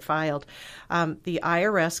 we already had filed. The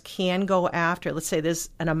IRS can go after, let's say there's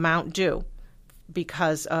an amount due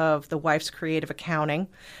because of the wife's creative accounting,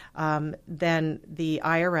 then the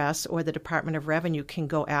IRS or the Department of Revenue can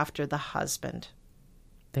go after the husband.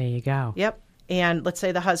 There you go. Yep. And let's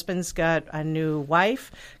say the husband's got a new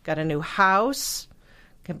wife, got a new house,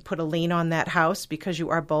 can put a lien on that house because you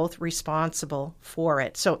are both responsible for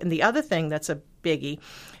it. So, and the other thing that's a biggie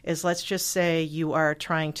is, let's just say you are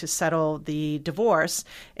trying to settle the divorce,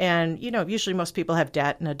 and usually most people have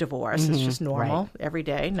debt in a divorce. It's just normal, every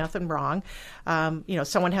day, nothing wrong.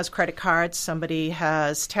 Someone has credit cards, somebody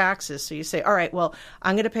has taxes, so you say, all right, well,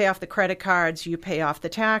 I'm going to pay off the credit cards, you pay off the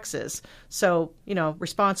taxes. So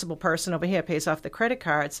responsible person over here pays off the credit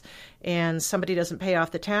cards, and somebody doesn't pay off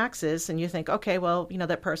the taxes, and you think, okay, well,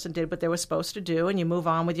 that person did what they were supposed to do, and you move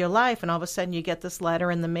on with your life, and all of a sudden you get this letter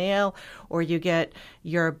in the mail, or you get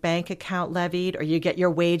your bank account levied, or you get your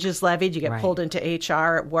wages levied. You get pulled into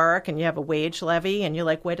HR at work, and you have a wage levy, and you're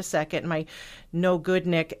like, wait a second, my no good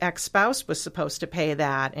Nick ex-spouse was supposed to pay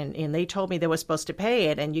that, and they told me they were supposed to pay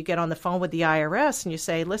it. And you get on the phone with the IRS, and you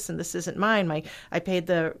say, listen, this isn't mine. I paid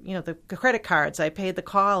the credit cards, I paid the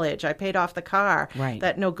college, I paid off the car. Right.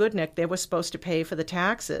 That no good Nick, they were supposed to pay for the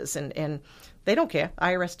taxes, and they don't care.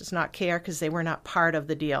 IRS does not care because they were not part of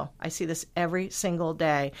the deal. I see this every single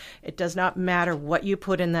day. It does not matter what you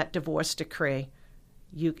put in that divorce decree.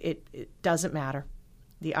 It doesn't matter.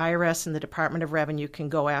 The IRS and the Department of Revenue can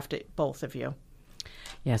go after both of you.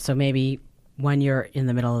 Yeah, so maybe when you're in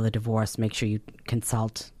the middle of the divorce, make sure you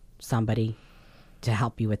consult somebody to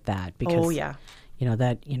help you with that. Because,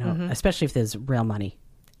 especially if there's real money.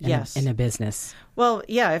 In a business. Well,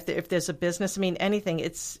 yeah, if there's a business, anything,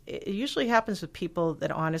 it usually happens with people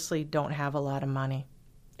that honestly don't have a lot of money.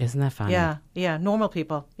 Isn't that funny? Yeah, normal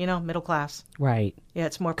people, middle class. Right. Yeah,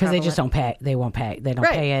 it's more because they prevalent. just don't pay. They won't pay. They don't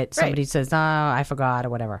pay it. Somebody says, "Oh, I forgot," or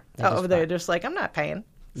whatever. They're just like, "I'm not paying.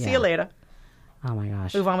 See you later." Oh my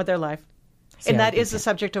gosh. Move on with their life. And that is the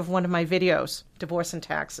subject of one of my videos, divorce and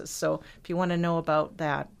taxes. So if you want to know about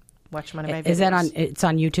that, watch one of my videos. Is that on? It's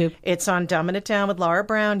on YouTube. It's on Dumbing It Down with Laura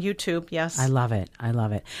Brown, YouTube. Yes, I love it. I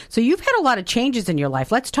love it. So you've had a lot of changes in your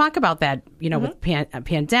life. Let's talk about that. With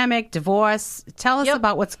pandemic, divorce. Tell us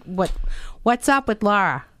about what's up with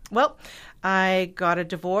Laura. Well, I got a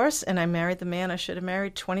divorce and I married the man I should have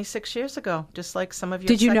married 26 years ago. Just like some of you.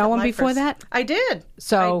 Did you know him before that? I did.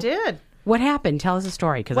 So I did. What happened? Tell us a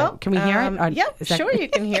story. Can we hear it? Yeah, sure you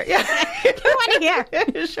can hear it. Yeah. I want to hear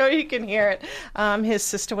it. Sure you can hear it. His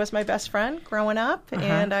sister was my best friend growing up,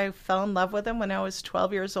 and I fell in love with him when I was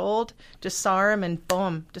 12 years old. Just saw him and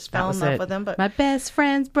boom, just fell in love with him. But my best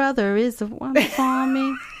friend's brother is the one for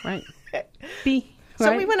me. Right.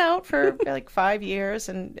 So we went out for like 5 years,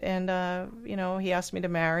 and he asked me to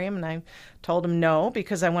marry him, and I told him no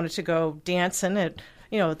because I wanted to go dancing at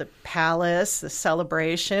the Palace, the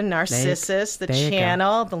Celebration, Narcissus, the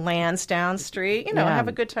Channel, the Lansdowne Street. Have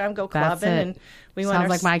a good time, go clubbing. And we Sounds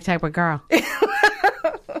like my type of girl.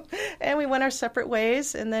 And we went our separate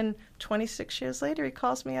ways. And then 26 years later, he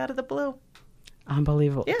calls me out of the blue.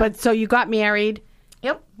 Unbelievable. Yeah. But so you got married.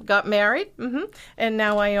 Yep, got married. And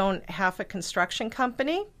now I own half a construction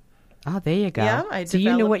company. Oh, there you go. Yeah, so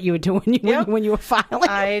you knew what you were doing when you were filing.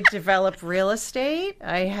 I developed real estate.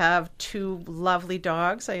 I have 2 lovely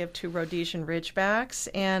dogs. I have 2 Rhodesian Ridgebacks,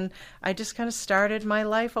 and I just kind of started my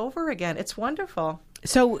life over again. It's wonderful.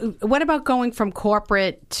 So what about going from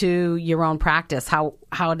corporate to your own practice?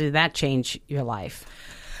 How did that change your life?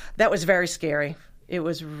 That was very scary. It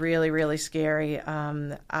was really, really scary.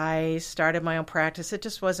 I started my own practice. It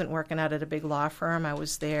just wasn't working out at a big law firm. I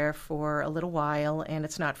was there for a little while, and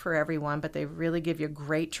it's not for everyone, but they really give you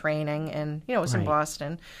great training. And, it was in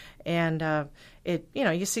Boston. And,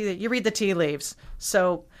 you see that you read the tea leaves.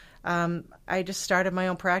 So I just started my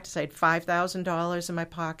own practice. I had $5,000 in my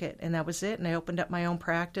pocket, and that was it. And I opened up my own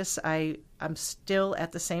practice. I'm still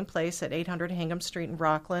at the same place at 800 Hingham Street in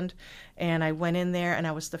Rockland. And I went in there, and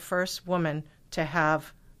I was the first woman to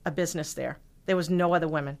have a business there. There was no other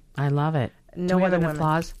women. I love it. No other women.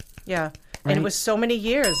 Applause. Yeah. And it was so many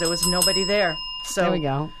years. There was nobody there. So There we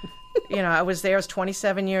go. I was there. I was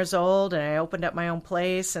 27 years old, and I opened up my own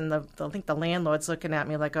place. And I think the landlord's looking at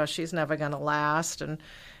me like, "Oh, she's never going to last."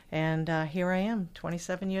 And here I am,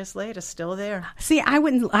 27 years later, still there. See, I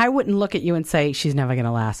wouldn't look at you and say she's never going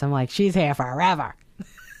to last. I'm like, she's here forever.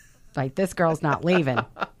 Like, this girl's not leaving.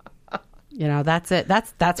 That's it.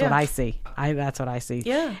 That's what I see. That's what I see.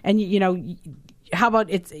 Yeah. And how about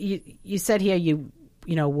you said here you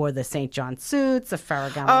wore the St. John suits, the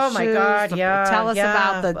Ferragamo Oh my shoes. God, yeah. Tell us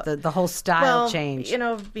yeah. about the whole style change.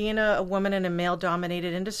 Being a woman in a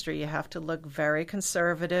male-dominated industry, you have to look very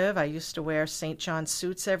conservative. I used to wear St. John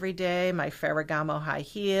suits every day, my Ferragamo high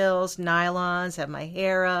heels, nylons, have my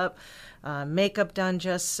hair up, makeup done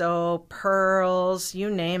just so, pearls, you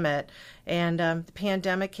name it. And the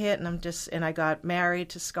pandemic hit, and I got married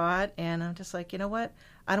to Scott, and I'm just like, you know what?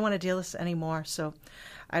 I don't want to deal with this anymore. So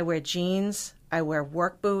I wear jeans. I wear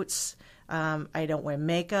work boots. I don't wear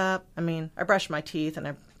makeup. I mean, I brush my teeth and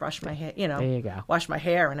I brush my hair, There you go. wash my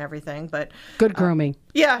hair and everything. But Good grooming.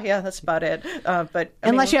 yeah, that's about it. But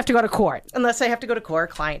Unless you have to go to court. Unless I have to go to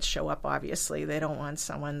court, clients show up. Obviously, they don't want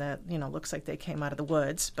someone that looks like they came out of the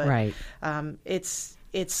woods. But Right.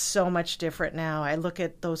 It's so much different now. I look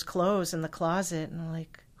at those clothes in the closet and I'm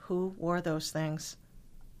like, who wore those things?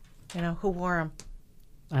 Who wore them?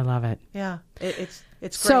 I love it. Yeah, it's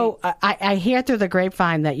great. So I hear through the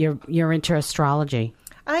grapevine that you're into astrology.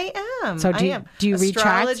 I am. So do you read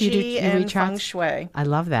charts? Astrology and read charts? feng shui. I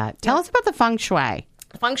love that. Tell us about the feng shui.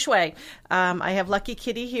 Feng shui. I have Lucky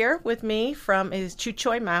Kitty here with me from his Chu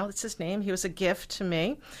Choi Mao. That's his name. He was a gift to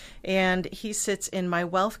me, and he sits in my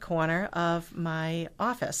wealth corner of my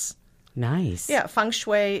office. Nice. Yeah, feng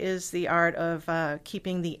shui is the art of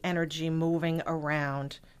keeping the energy moving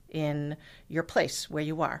around in your place where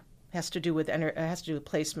you are. It has to do with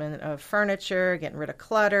placement of furniture, getting rid of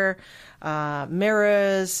clutter,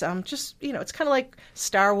 mirrors. It's kind of like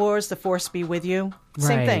Star Wars: The Force be with you.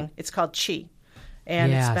 Same Right. thing. It's called Qi,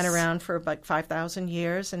 and Yes. it's been around for about 5,000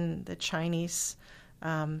 years in the Chinese,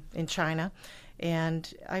 in China,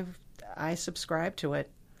 and I subscribe to it.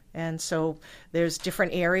 And so there's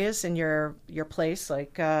different areas in your place.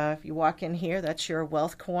 Like if you walk in here, that's your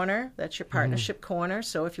wealth corner. That's your partnership corner.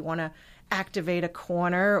 So if you want to activate a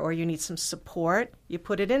corner or you need some support, you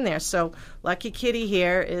put it in there. So Lucky Kitty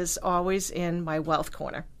here is always in my wealth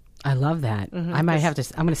corner. I love that. I might have to.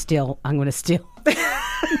 I'm going to steal. I'm going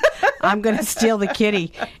to steal the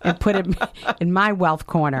kitty and put it in my wealth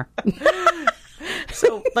corner.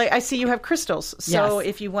 So, I see you have crystals. So, Yes.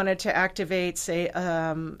 if you wanted to activate, say,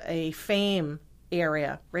 a fame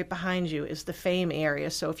area, right behind you is the fame area.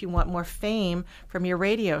 So, if you want more fame from your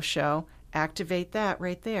radio show, activate that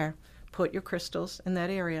right there. Put your crystals in that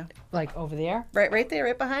area. Like over there? Right there,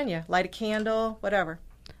 right behind you. Light a candle, whatever.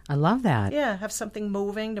 I love that. Yeah, have something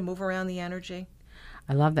moving to move around the energy.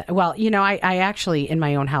 I love that. Well, I actually, in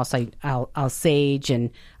my own house, I'll sage, and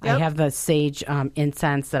Yep. I have the sage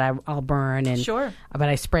incense that I'll burn. And Sure. But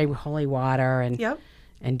I spray with holy water and Yep.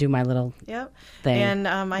 and do my little Yep. thing. And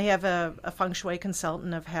I have a feng shui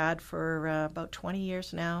consultant I've had for about 20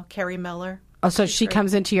 years now, Carrie Miller. Oh, so she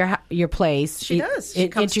comes into your place. She does. She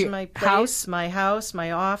comes into to your my place,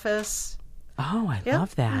 my office. Oh, I Yep.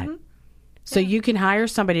 love that. So you can hire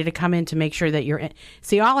somebody to come in to make sure that you're in.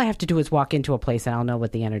 See, all I have to do is walk into a place and I'll know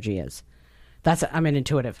what the energy is. I'm an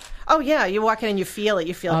intuitive. Oh, yeah. You walk in and you feel it.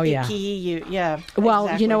 You feel Oh, icky. yeah. Yeah. Well,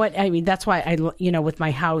 exactly. you know what? I mean, that's why with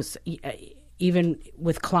my house, even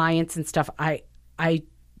with clients and stuff, I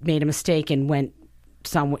made a mistake and went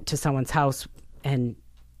to someone's house, and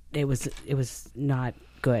it was not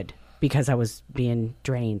good because I was being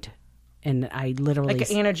drained, and I literally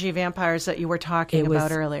Like energy vampires that you were talking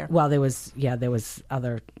about earlier. Well, there was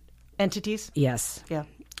other Entities? yes. Yeah.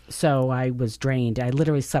 So I was drained. I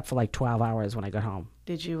literally slept for like 12 hours when I got home.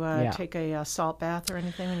 Did you take a salt bath or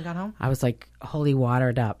anything when you got home? I was like holy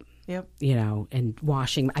watered up. Yep. And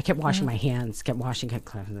washing. I kept washing my hands, kept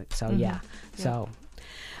cleansing. So, yeah. So,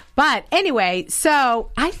 but anyway,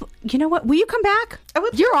 so you know what? Will you come back? I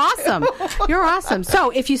would. You're awesome. You're awesome. So,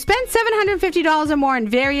 if you spend $750 or more in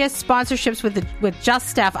various sponsorships with Just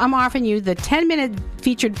Steph, I'm offering you the 10-minute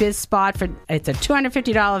featured biz spot it's a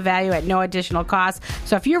 $250 value at no additional cost.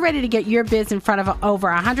 So, if you're ready to get your biz in front of over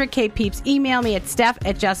 100K peeps, email me at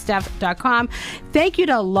steph@juststeph.com. Thank you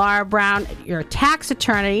to Laura Brown, your tax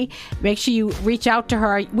attorney. Make sure you reach out to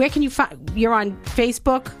her. Where can you find? You're on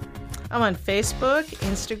Facebook. I'm on Facebook,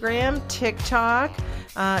 Instagram, TikTok.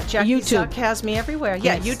 Jackie YouTube. Zuck has me everywhere.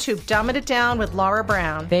 Yeah, Yes. YouTube. Dumbing It Down with Laura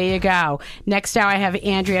Brown. There you go. Next hour, I have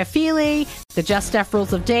Andrea Feely, the Just Steph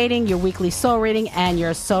Rules of Dating, your weekly soul reading, and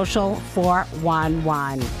your social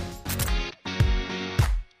 411.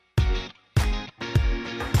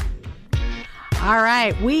 All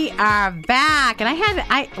right, we are back, and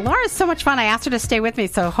Laura's so much fun. I asked her to stay with me,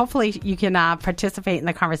 so hopefully you can participate in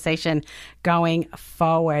the conversation going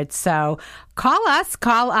forward. So call us.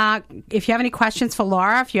 If you have any questions for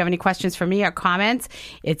Laura, if you have any questions for me or comments,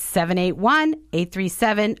 it's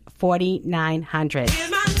 781-837-4900. Here's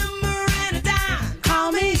my number and a dime.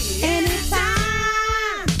 Call me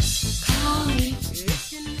anytime. Call me.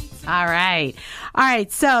 All right.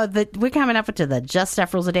 So we're coming up to the Just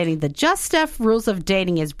Steph Rules of Dating. The Just Steph Rules of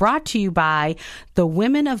Dating is brought to you by the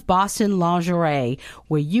Women of Boston Lingerie,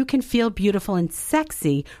 where you can feel beautiful and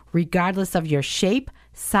sexy regardless of your shape,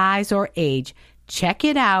 size, or age. Check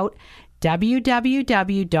it out,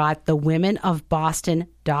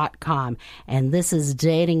 www.thewomenofboston.com. And this is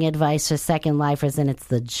dating advice for second lifers, and it's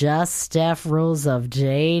the Just Steph Rules of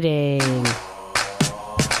Dating.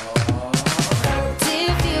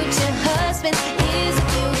 Dear future husband, here's a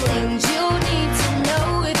few things you need to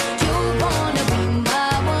know if you wanna be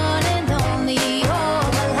my one and only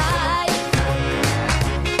all my life.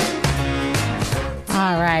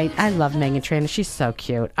 All right. I love Megan Trainor. She's so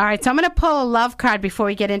cute. All right. So I'm going to pull a love card before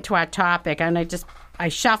we get into our topic. And I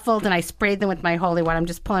shuffled and I sprayed them with my holy water. I'm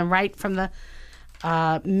just pulling right from the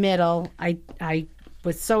middle. I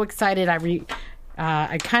was so excited. I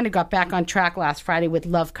kind of got back on track last Friday with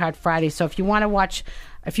Love Card Friday. So if you want to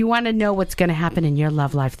know what's going to happen in your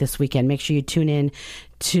love life this weekend, make sure you tune in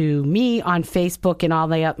to me on Facebook and all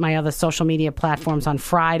my other social media platforms on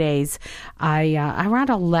Fridays. Around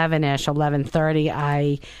 11-ish,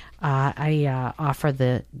 11:30, I offer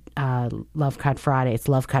the Love Card Friday. It's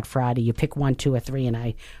Love Card Friday. You pick 1, 2, or 3, and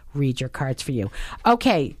I read your cards for you.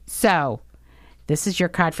 Okay, so this is your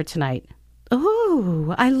card for tonight.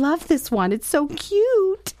 Ooh, I love this one. It's so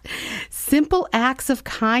cute. Simple acts of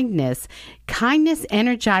kindness. Kindness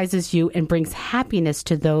energizes you and brings happiness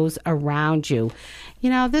to those around you. You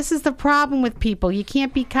know, this is the problem with people. You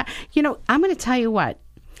can't be kind. You know, I'm going to tell you what.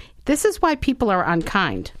 This is why people are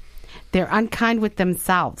unkind. They're unkind with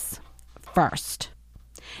themselves first.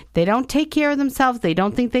 They don't take care of themselves. They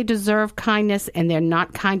don't think they deserve kindness, and they're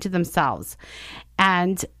not kind to themselves.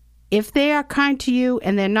 And if they are kind to you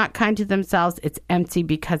and they're not kind to themselves, it's empty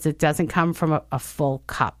because it doesn't come from a full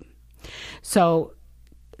cup. So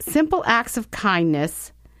simple acts of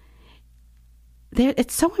kindness,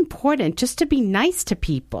 it's so important just to be nice to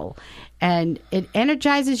people. And it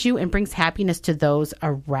energizes you and brings happiness to those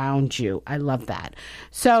around you. I love that.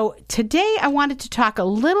 So today I wanted to talk a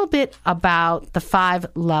little bit about the 5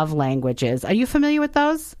 love languages. Are you familiar with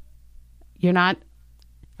those? You're not?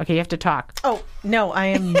 Okay, you have to talk. Oh, no, I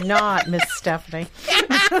am not, Miss Stephanie.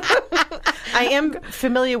 I am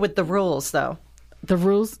familiar with the rules, though. The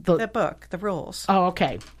rules? The book, the rules. Oh,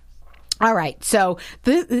 okay. All right. So,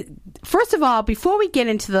 first of all, before we get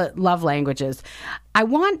into the love languages, I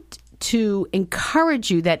want to encourage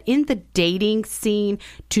you that in the dating scene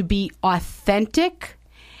to be authentic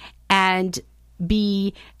and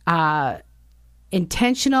be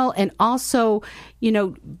intentional, and also,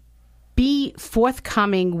 be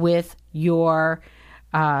forthcoming with your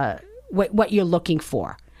what you're looking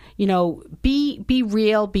for. Be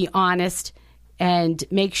real, be honest, and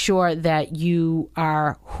make sure that you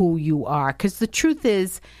are who you are. Because the truth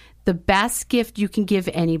is, the best gift you can give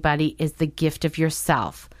anybody is the gift of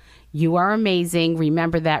yourself. You are amazing.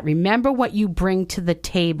 Remember that. Remember what you bring to the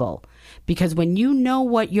table. Because when you know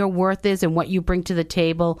what your worth is and what you bring to the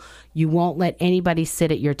table, you won't let anybody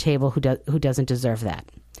sit at your table who doesn't deserve that.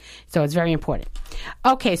 So it's very important.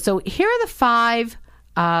 Okay, so here are the 5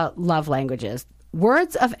 love languages.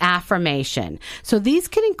 Words of affirmation. So these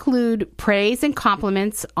can include praise and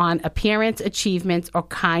compliments on appearance, achievements, or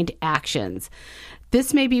kind actions.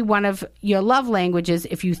 This may be one of your love languages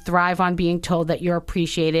if you thrive on being told that you're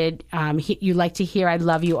appreciated. You like to hear "I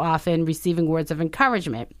love you" often, receiving words of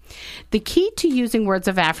encouragement. The key to using words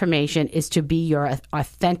of affirmation is to be your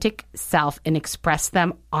authentic self and express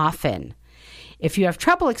them often. If you have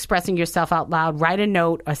trouble expressing yourself out loud, write a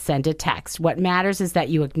note or send a text. What matters is that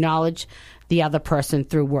you acknowledge the other person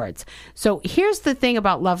through words. So here's the thing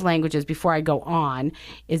about love languages before I go on,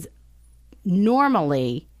 is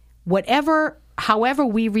normally however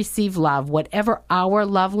we receive love, whatever our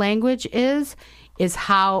love language is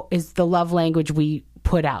the love language we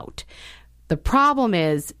put out. The problem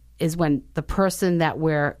is when the person that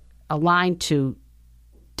we're aligned to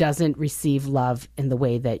doesn't receive love in the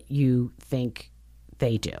way that you think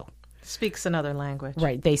they do. Speaks another language.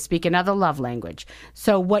 Right. They speak another love language.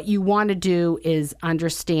 So what you want to do is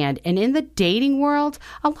understand. And in the dating world,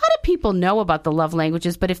 a lot of people know about the love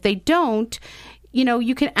languages, but if they don't,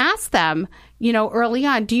 you can ask them, early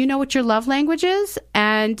on, do you know what your love language is?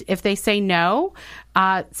 And if they say no,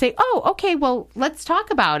 say, oh, okay, well, let's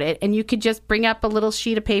talk about it. And you could just bring up a little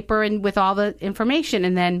sheet of paper and with all the information,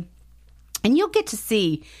 and you'll get to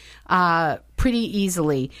see pretty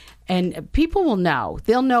easily. And people will know.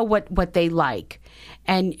 They'll know what they like.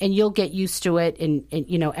 And you'll get used to it and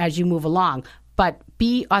as you move along. But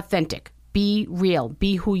be authentic. Be real.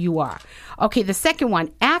 Be who you are. Okay, the second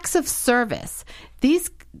one, acts of service. These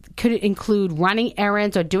could include running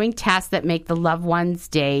errands or doing tasks that make the loved one's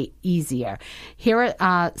day easier. Here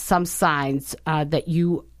are some signs that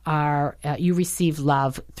you receive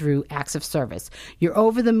love through acts of service. You're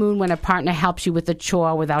over the moon when a partner helps you with a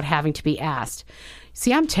chore without having to be asked.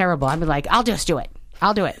 See, I'm terrible. I'm like, I'll just do it.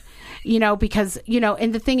 I'll do it. Because,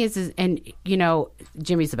 and the thing is,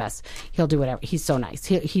 Jimmy's the best. He'll do whatever. He's so nice.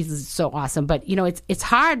 He's so awesome. But, it's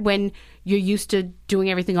hard when you're used to doing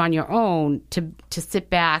everything on your own to sit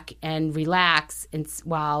back and relax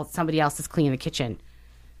while somebody else is cleaning the kitchen.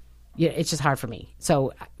 Yeah, it's just hard for me.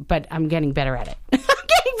 So, but I'm getting better at it.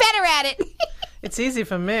 It's easy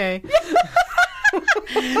for me.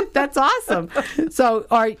 That's awesome. So,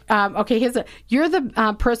 okay, you're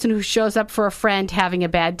the person who shows up for a friend having a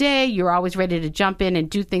bad day. You're always ready to jump in and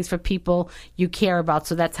do things for people you care about.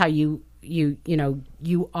 So that's how you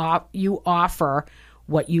offer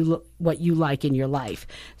what you like in your life.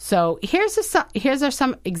 So here's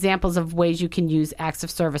some examples of ways you can use acts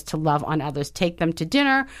of service to love on others. Take them to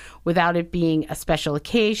dinner without it being a special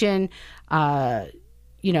occasion.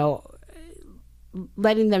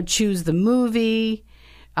 Letting them choose the movie,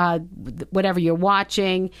 whatever you're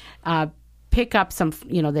watching, pick up some,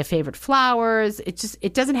 their favorite flowers.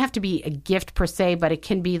 It doesn't have to be a gift per se, but it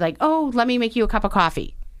can be like, oh, let me make you a cup of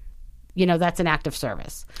coffee. That's an act of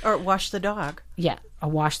service. Or wash the dog. Yeah, or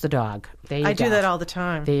wash the dog. There you go. I do that all the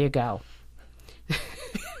time. There you go.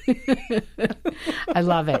 I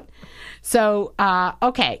love it. So,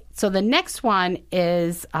 okay. So the next one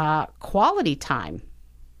is quality time.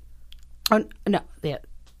 Oh, no. Yeah.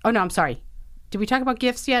 Oh, no, I'm sorry. Did we talk about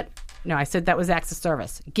gifts yet? No, I said that was acts of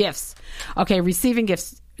service. Gifts. Okay, receiving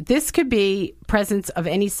gifts. This could be presents of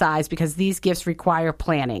any size because these gifts require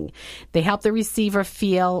planning. They help the receiver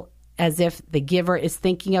feel as if the giver is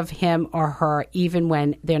thinking of him or her even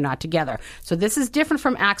when they're not together. So this is different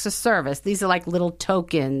from acts of service. These are like little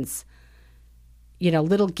tokens,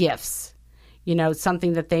 little gifts,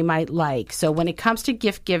 something that they might like. So when it comes to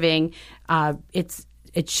gift giving,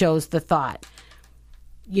 it shows the thought.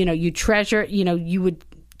 You treasure, you would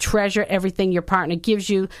treasure everything your partner gives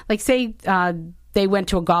you. Like say they went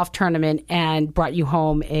to a golf tournament and brought you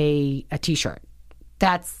home a T-shirt.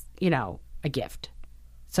 That's, a gift.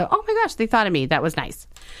 So, oh my gosh, they thought of me. That was nice.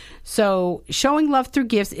 So showing love through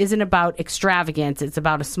gifts isn't about extravagance. It's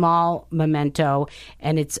about a small memento,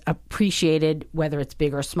 and it's appreciated whether it's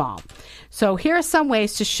big or small. So here are some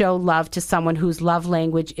ways to show love to someone whose love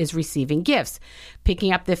language is receiving gifts.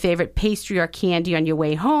 Picking up their favorite pastry or candy on your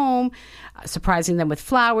way home, surprising them with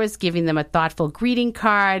flowers, giving them a thoughtful greeting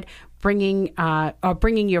card, bringing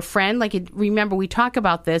your friend. Remember, we talk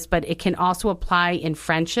about this, but it can also apply in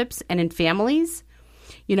friendships and in families.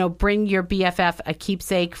 Bring your BFF a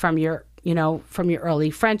keepsake from your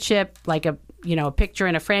early friendship, like a picture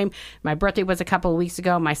in a frame. My birthday was a couple of weeks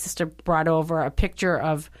ago. My sister brought over a picture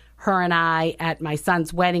of her and I at my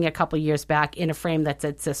son's wedding a couple of years back in a frame that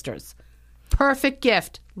said sisters. Perfect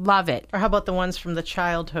gift. Love it. Or how about the ones from the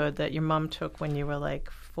childhood that your mom took when you were like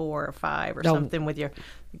 4 or 5 or something with your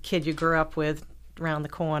kid you grew up with around the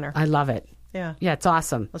corner? I love it. Yeah. Yeah, it's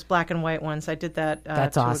awesome. Those black and white ones. I did that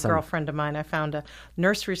That's to awesome. a girlfriend of mine. I found a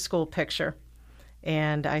nursery school picture,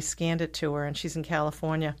 and I scanned it to her, and she's in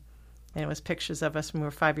California. And it was pictures of us when we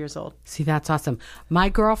were 5 years old. See, that's awesome. My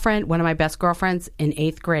girlfriend, one of my best girlfriends in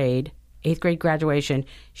 8th grade graduation,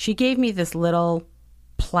 she gave me this little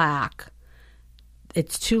plaque.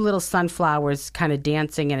 It's 2 little sunflowers kind of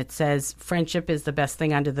dancing, and it says, "Friendship is the best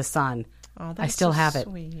thing under the sun." Oh, that's I still so have it.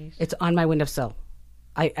 Sweet. It's on my windowsill.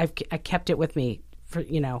 I kept it with me for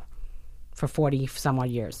 40 some odd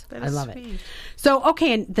years. I love it. So,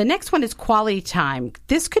 okay, and the next one is quality time.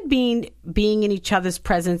 This could mean being in each other's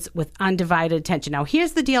presence with undivided attention. Now,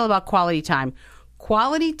 here's the deal about quality time.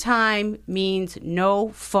 Quality time means no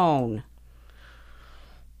phone.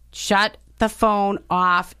 Shut the phone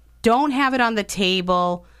off. Don't have it on the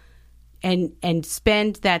table and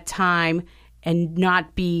spend that time and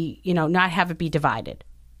not have it be divided.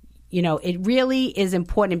 It really is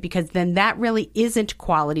important because then that really isn't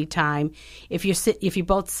quality time if you're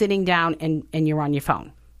both sitting down and you're on your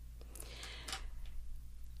phone.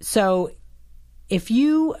 So if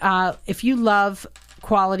you love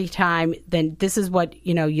quality time, then this is what,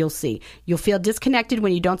 you'll see. You'll feel disconnected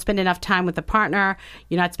when you don't spend enough time with the partner.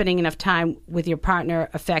 You're not spending enough time with your partner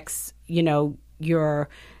affects, your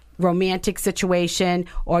romantic situation,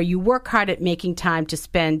 or you work hard at making time to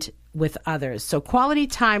spend with others. So quality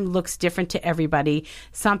time looks different to everybody.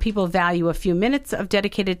 Some people value a few minutes of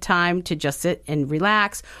dedicated time to just sit and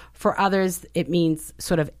relax. For others, it means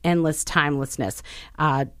sort of endless timelessness.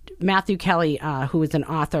 Matthew Kelly, who is an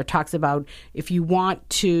author, talks about if you want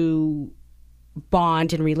to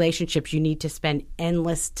bond in relationships, you need to spend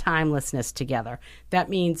endless timelessness together. That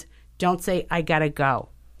means don't say, I gotta go.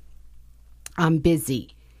 I'm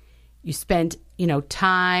busy. You spend,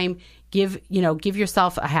 time, give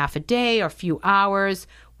yourself a half a day or a few hours,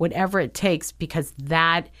 whatever it takes,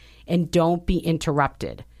 and don't be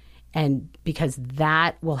interrupted. And because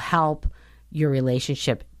that will help your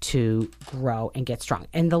relationship to grow and get strong.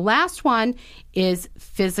 And the last one is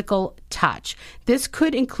physical touch. This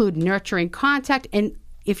could include nurturing contact. And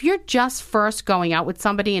if you're just first going out with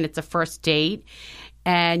somebody and it's a first date,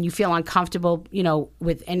 and you feel uncomfortable,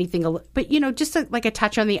 with anything, but just like a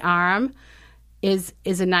touch on the arm is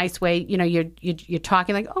a nice way. You're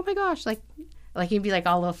talking like, oh my gosh, like you'd be like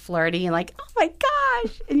all a little flirty and like, oh my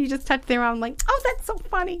gosh, and you just touch their arm like, oh, that's so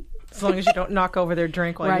funny. As long as you don't knock over their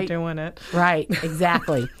drink while Right. you're doing it. Right,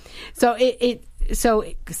 exactly. So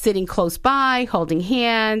sitting close by, holding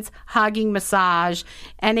hands, hugging, massage,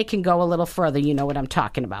 and it can go a little further. You know what I'm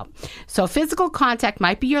talking about. So physical contact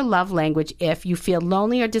might be your love language if you feel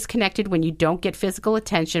lonely or disconnected when you don't get physical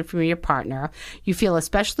attention from your partner. You feel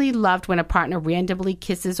especially loved when a partner randomly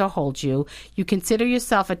kisses or holds you. You consider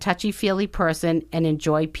yourself a touchy-feely person and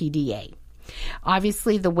enjoy PDA.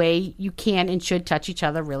 Obviously, the way you can and should touch each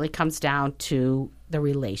other really comes down to the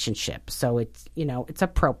relationship. So it's, it's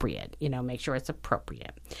appropriate, make sure it's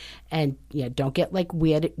appropriate. And don't get like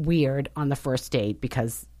weird on the first date,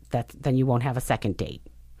 because then you won't have a second date.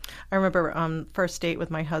 I remember first date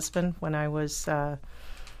with my husband when I was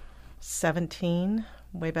 17,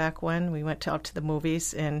 way back when. We went out to the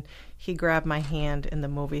movies, and he grabbed my hand in the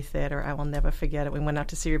movie theater. I will never forget it. We went out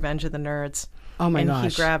to see Revenge of the Nerds. Oh my gosh.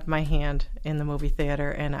 gosh. He grabbed my hand in the movie theater,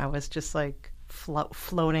 and I was just like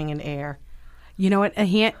floating in air. You know what?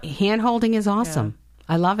 Hand holding is awesome.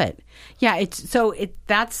 Yeah. I love it. Yeah,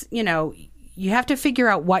 that's you have to figure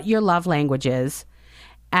out what your love language is,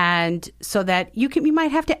 and so that you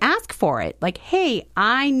might have to ask for it. Like, hey,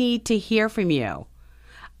 I need to hear from you.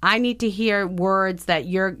 I need to hear words that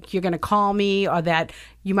you're going to call me, or that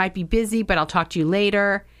you might be busy, but I'll talk to you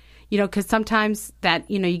later. Because sometimes that,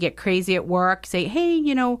 you get crazy at work. Say, hey,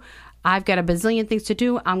 I've got a bazillion things to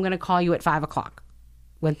do. I'm going to call you at 5:00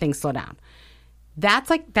 when things slow down.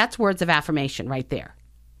 That's words of affirmation right there.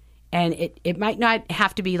 And it might not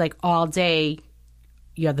have to be like all day,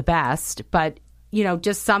 you're the best, but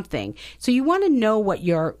just something. So you want to know what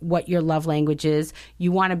your love language is.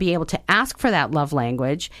 You want to be able to ask for that love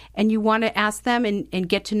language, and you want to ask them and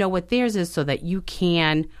get to know what theirs is, so that you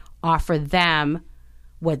can offer them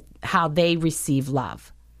how they receive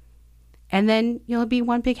love. And then you'll be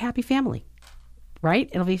one big happy family. Right?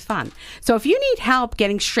 It'll be fun. So if you need help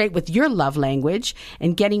getting straight with your love language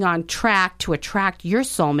and getting on track to attract your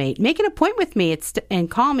soulmate, make an appointment with me and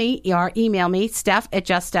call me or email me,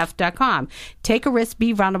 steph@juststeph.com. Take a risk,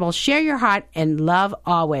 be vulnerable, share your heart, and love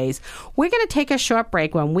always. We're going to take a short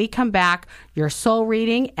break. When we come back, your soul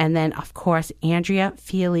reading, and then, of course, Andrea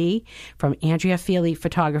Feely from Andrea Feely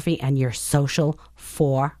Photography and your social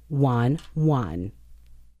 411.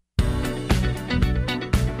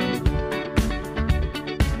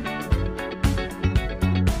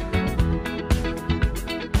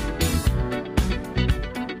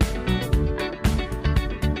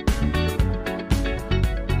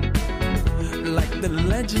 The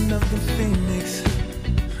legend of the phoenix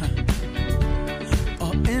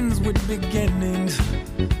all ends with beginnings.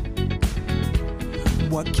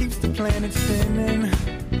 What keeps the planet spinning?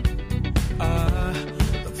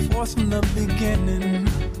 The force from the beginning.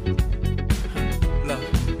 Love.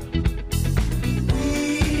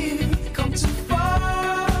 We've come too far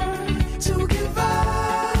to give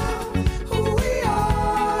up who we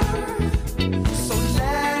are. So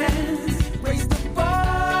let's raise the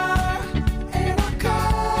bar and our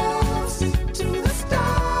cups to the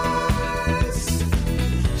stars.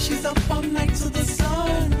 She's up all night to the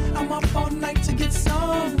sun. I'm up all night to get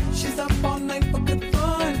some. She's up all night for good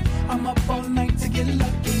fun. I'm up all night to get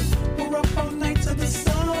lucky. We're up all night to the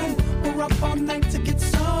sun. We're up all night to get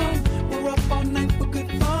some. We're up all night for good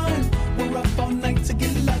fun. We're up all night to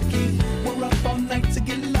get lucky. We're up all night to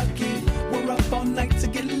get lucky. We're up all night to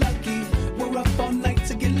get lucky. We're up all night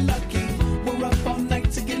to get lucky. We're up all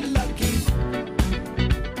night to get lucky.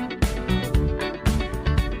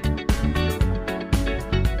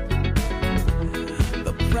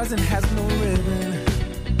 present has no ribbon.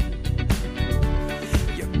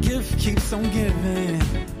 Your gift keeps on giving.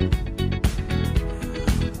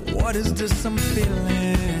 What is this I'm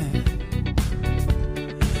feeling?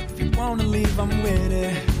 If you wanna leave, I'm with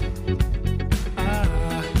it.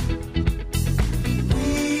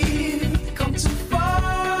 We've come too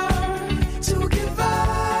far to give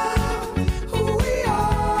up who we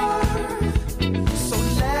are. So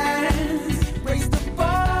let's raise the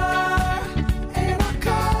bar and our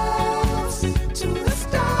cups to the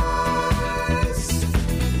stars.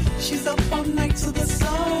 She's up all night to the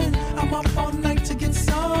sun. I'm up all night to get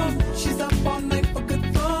some. She's up all night for good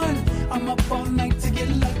fun. I'm up all night to get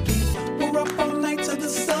lucky. We're up all night to the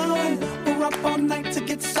sun. We're up all night to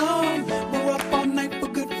get some. We're up all night for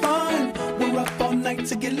good fun. We're up all night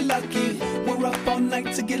to get lucky. We're up all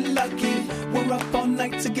night to get lucky. We're up all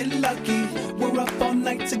night to get lucky. We're up all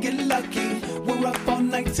night to get lucky. We're up all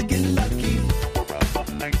night to get lucky. We're up all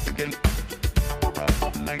night to get. We're up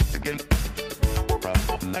all night to get. We're up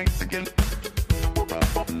all night to get. We're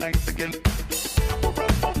up all night to get. We're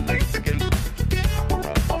up all night to get. We're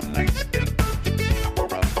up all night to get.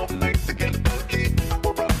 We're up all night to get lucky.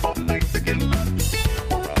 We're up all night to get lucky. We're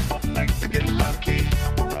up all night to get lucky.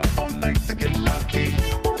 We're up all night to get lucky.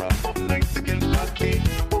 We're up all night to get lucky.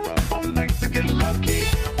 We're up all night to get lucky.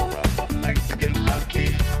 We're up all night to get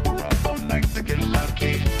lucky. We're up all night to get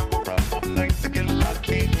lucky. We're up all night to get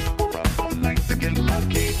lucky. We're up all night to get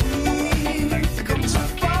lucky. We've come too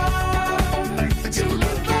far to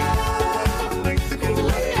give up who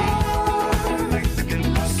we are. So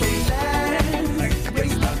let's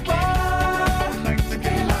raise the bar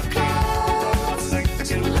and our cups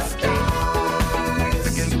to the stars.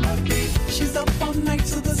 She's up all night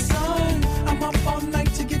to the sun. I'm up all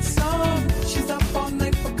night to get some. She's up all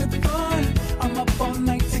night for good fun. I'm up all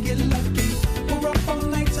night to get lucky. We're up all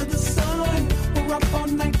night to the sun. We're up all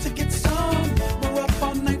night to get some. We're up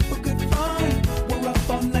all night for good fun. We're up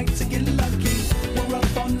all night to get lucky. We're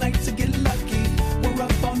up all night to get lucky. We're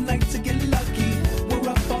up all night to get lucky. We're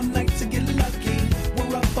up all night to get lucky.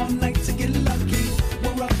 We're up all night to get lucky.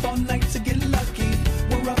 We're up all night to get lucky.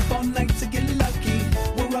 We're up all night to get lucky.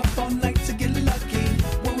 We're up all night to get lucky.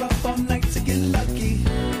 We're up all night to get lucky.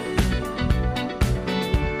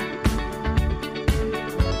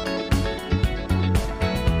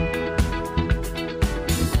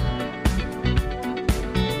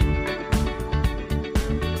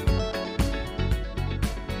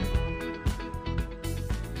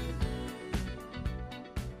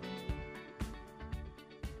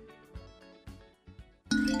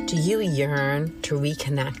 Do you yearn to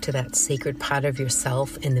reconnect to that sacred part of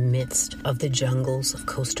yourself in the midst of the jungles of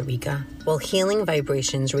Costa Rica? Well, Healing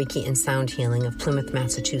Vibrations, Reiki and Sound Healing of Plymouth,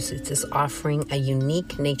 Massachusetts is offering a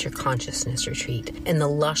unique nature consciousness retreat in the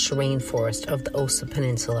lush rainforest of the Osa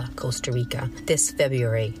Peninsula, Costa Rica, this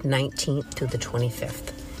February 19th to the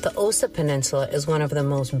 25th. The Osa Peninsula is one of the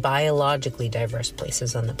most biologically diverse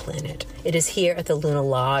places on the planet. It is here at the Luna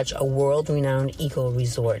Lodge, a world-renowned eco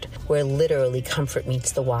resort, where literally comfort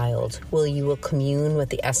meets the wild, where you will commune with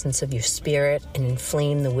the essence of your spirit and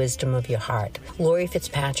inflame the wisdom of your heart. Lori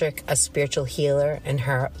Fitzpatrick, a spiritual healer, and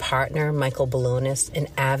her partner, Michael Balonis, an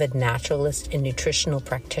avid naturalist and nutritional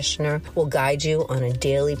practitioner, will guide you on a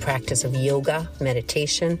daily practice of yoga,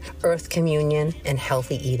 meditation, earth communion, and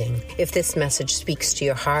healthy eating. If this message speaks to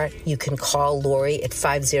your heart, you can call Lori at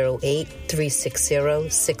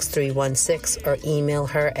 508-360-6316 or email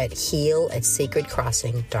her at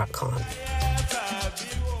heal@sacredcrossing.com.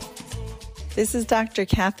 This is Dr.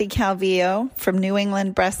 Kathy Calvillo from New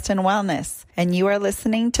England Breast and Wellness, and you are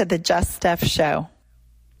listening to the Just Steph Show.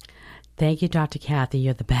 Thank you, Dr. Kathy.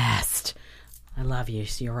 You're the best. I love you.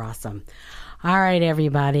 You're awesome. All right,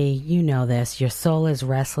 everybody. You know this. Your soul is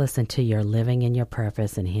restless until you're living in your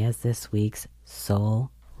purpose. And here's this week's soul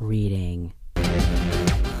reading. There's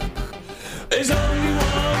only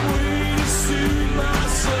one way to soothe my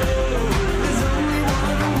soul. There's only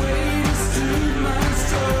one way to soothe my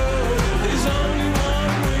soul. There's only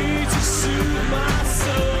one way to soothe my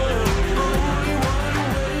soul. Only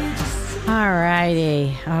one way to soothe. All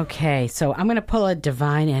righty. Okay, so I'm going to pull a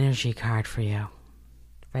divine energy card for you.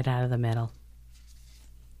 Right out of the middle.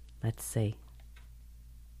 Let's see.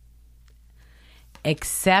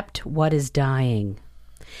 Accept what is dying.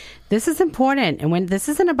 This is important. And when this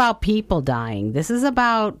isn't about people dying, this is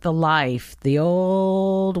about the life, the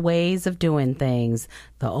old ways of doing things,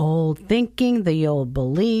 the old thinking, the old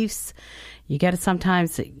beliefs. You got to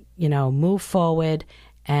sometimes, move forward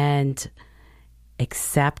and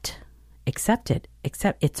accept it.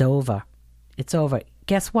 Accept it's over. It's over.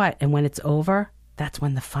 Guess what? And when it's over, that's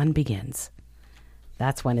when the fun begins.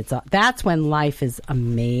 That's when life is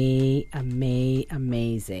amazing.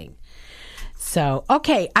 So,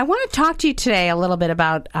 okay, I want to talk to you today a little bit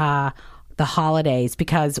about the holidays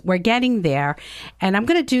because we're getting there, and I'm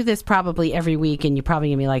going to do this probably every week, and you're probably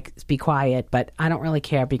going to be like, be quiet, but I don't really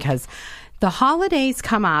care because the holidays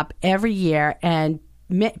come up every year, and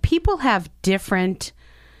people have different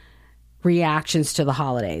reactions to the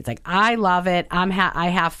holidays. Like, I love it. I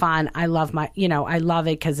have fun. I love I love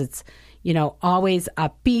it because it's, always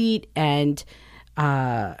upbeat, and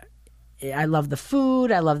I love the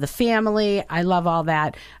food. I love the family. I love all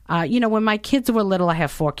that. When my kids were little, I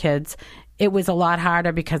have 4 kids. It was a lot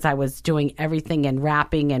harder because I was doing everything and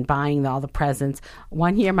wrapping and buying all the presents.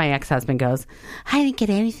 One year, my ex-husband goes, I didn't get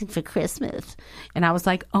anything for Christmas. And I was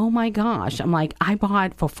like, oh my gosh. I'm like, I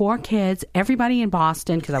bought for 4 kids, everybody in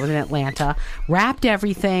Boston, because I was in Atlanta, wrapped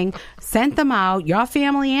everything, sent them out, your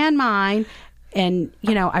family and mine. And,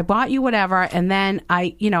 I bought you whatever. And then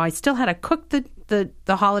I still had to cook the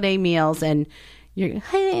holiday meals. And you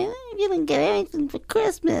didn't get anything for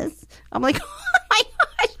Christmas. I'm like, oh my gosh.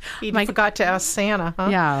 He forgot to ask Santa, huh?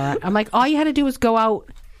 Yeah. I'm like, all you had to do was go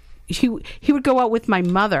out. He would go out with my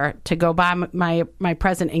mother to go buy my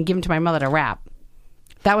present and give him to my mother to wrap.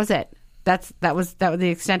 That was it. That was the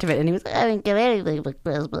extent of it. And he was like, I didn't get anything for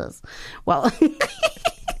Christmas. Well,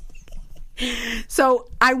 so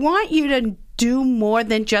I want you to do more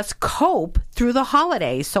than just cope through the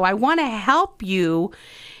holidays. So I want to help you.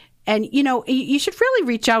 And, you should really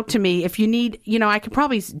reach out to me if you need, I could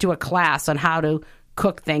probably do a class on how to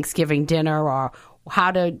cook Thanksgiving dinner or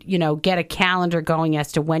how to, get a calendar going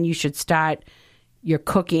as to when you should start your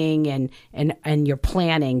cooking and your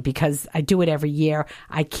planning, because I do it every year.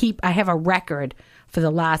 I have a record for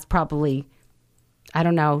the last probably, I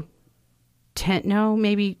don't know,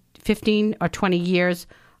 maybe 15 or 20 years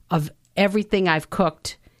of everything I've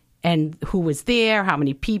cooked and who was there, how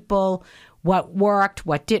many people, what worked,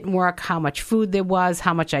 what didn't work, how much food there was,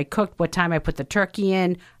 how much I cooked, what time I put the turkey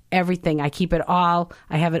in, everything. I keep it all.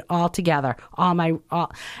 I have it all together.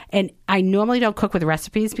 And I normally don't cook with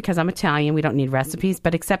recipes because I'm Italian. We don't need recipes,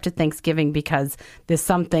 but except at Thanksgiving because there's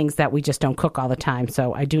some things that we just don't cook all the time.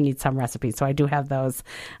 So I do need some recipes. So I do have those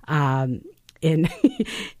in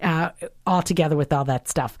all together with all that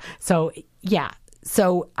stuff. So yeah.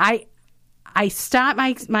 So I start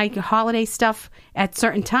my holiday stuff at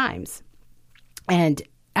certain times. And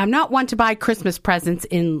I'm not one to buy Christmas presents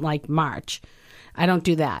in like March. I don't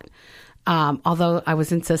do that. Although I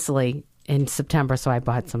was in Sicily in September, so I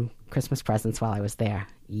bought some Christmas presents while I was there.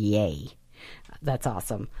 Yay. That's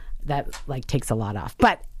awesome. That takes a lot off.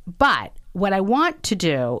 But what I want to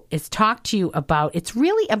do is talk to you about, it's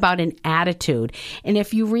really about an attitude. And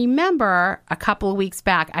if you remember a couple of weeks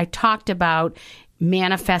back, I talked about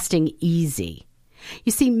manifesting easy.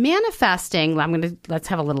 You see, manifesting, let's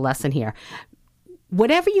have a little lesson here.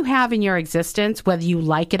 Whatever you have in your existence, whether you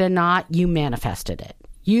like it or not, you manifested it.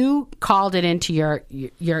 You called it into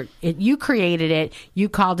you created it. You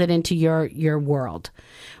called it into your world.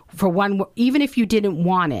 For one, even if you didn't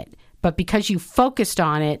want it, but because you focused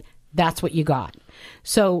on it, that's what you got.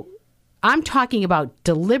 So I'm talking about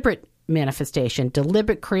deliberate manifestation,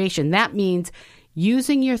 deliberate creation. That means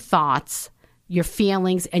using your thoughts, your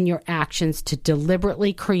feelings, and your actions to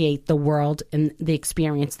deliberately create the world and the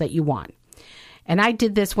experience that you want. And I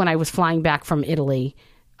did this when I was flying back from Italy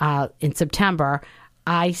in September.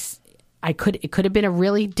 It could have been a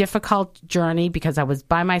really difficult journey because I was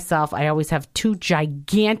by myself. I always have 2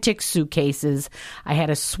 gigantic suitcases. I had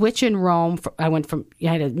a switch in Rome. I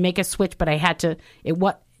had to make a switch, but I had to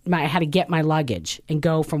get my luggage and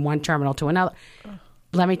go from one terminal to another.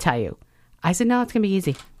 Let me tell you, I said, no, it's going to be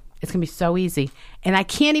easy. It's going to be so easy. And I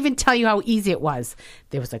can't even tell you how easy it was.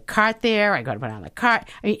 There was a cart there. I got to put on the cart.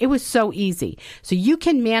 I mean, it was so easy. So you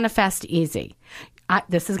can manifest easy.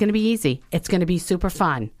 This is going to be easy. It's going to be super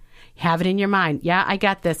fun. Have it in your mind. Yeah, I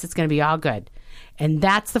got this. It's going to be all good. And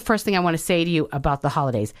that's the first thing I want to say to you about the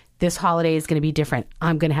holidays. This holiday is going to be different.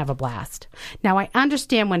 I'm going to have a blast. Now, I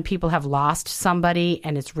understand when people have lost somebody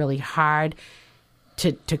and it's really hard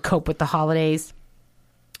to cope with the holidays.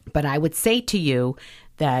 But I would say to you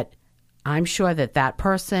that I'm sure that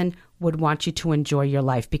person would want you to enjoy your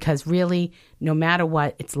life because really, no matter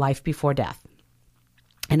what, it's life before death.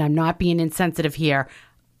 And I'm not being insensitive here.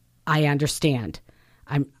 I understand.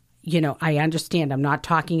 I understand. I'm not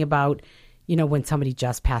talking about, when somebody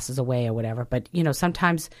just passes away or whatever. But,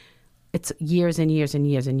 sometimes it's years and years and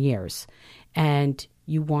years and years. And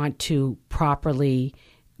you want to properly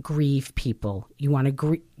grieve people. You want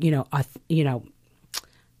to,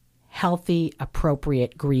 healthy,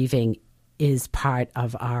 appropriate grieving is part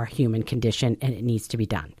of our human condition, and it needs to be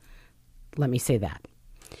done. Let me say that.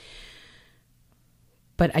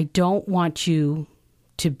 but I don't want you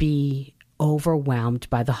to be overwhelmed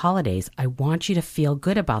by the holidays. I want you to feel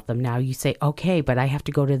good about them. Now you say, okay, but I have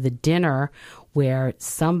to go to the dinner where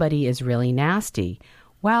somebody is really nasty.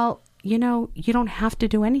 Well, you don't have to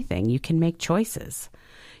do anything. You can make choices.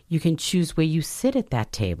 You can choose where you sit at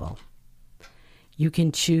that table. You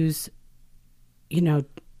can choose,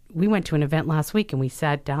 we went to an event last week and we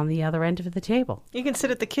sat down the other end of the table. You can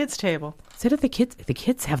sit at the kids' table. Sit at the kids. The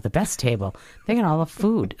kids have the best table. They got all the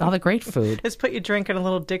food, all the great food. Just put your drink in a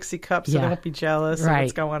little Dixie cup so they won't be jealous of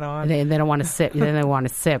what's going on. They don't want to sip. Then they want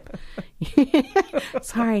to sip.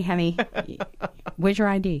 Sorry, honey. Where's your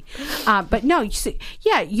ID? But no,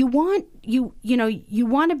 you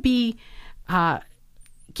want to be.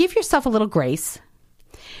 Give yourself a little grace.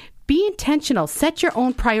 Be intentional. Set your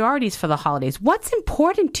own priorities for the holidays. What's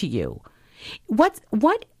important to you? What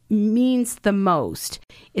means the most?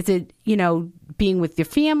 Is it, being with your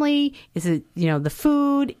family? Is it, the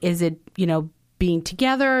food? Is it, being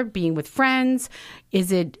together, being with friends?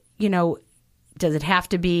 Is it, does it have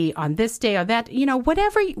to be on this day or that?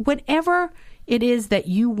 Whatever it is that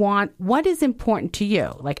you want, what is important to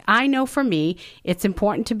you? Like, I know for me, it's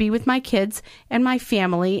important to be with my kids and my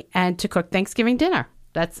family and to cook Thanksgiving dinner.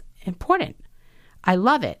 That's important. I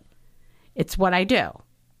love it. It's what I do.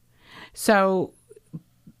 So,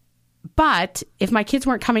 but if my kids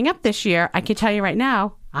weren't coming up this year, I can tell you right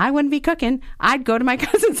now, I wouldn't be cooking. I'd go to my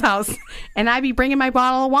cousin's house and I'd be bringing my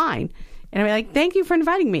bottle of wine. And I'd be like, thank you for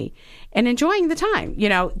inviting me and enjoying the time.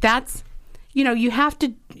 That's, you have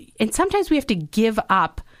to, and sometimes we have to give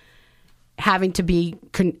up having to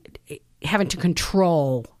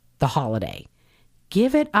control the holiday.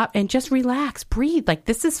 Give it up and just relax, breathe. Like,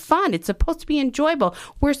 this is fun. It's supposed to be enjoyable.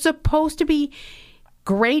 We're supposed to be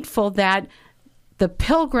grateful that the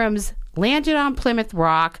Pilgrims landed on Plymouth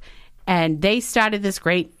Rock and they started this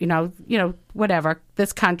great,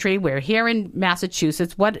 this country. We're here in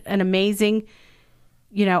Massachusetts. What an amazing,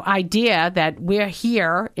 idea that we're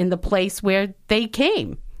here in the place where they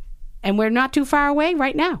came. And we're not too far away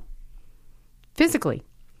right now, physically.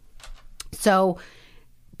 So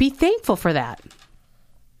be thankful for that.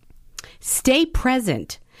 Stay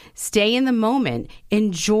present. Stay in the moment.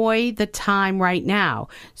 Enjoy the time right now.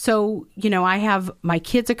 So, I have, my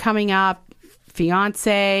kids are coming up,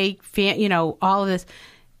 fiance, all of this.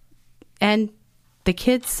 And the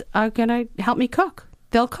kids are going to help me cook.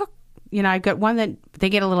 They'll cook. I've got one that they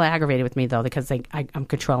get a little aggravated with me, though, because I'm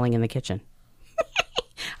controlling in the kitchen.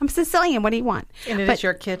 I'm Sicilian. What do you want? And it's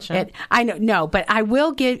your kitchen. I know. No, but I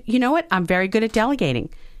will give, you know what? I'm very good at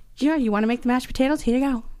delegating. You want to make the mashed potatoes? Here you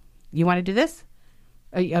go. You want to do this?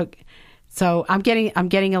 Okay. So I'm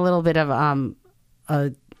getting a little bit of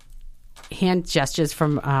hand gestures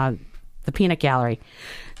from the peanut gallery.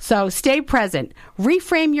 So stay present.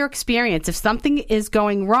 Reframe your experience. If something is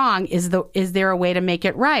going wrong, is there a way to make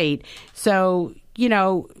it right? So,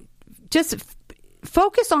 just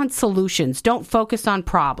focus on solutions. Don't focus on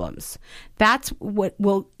problems. That's what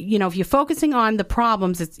will, if you're focusing on the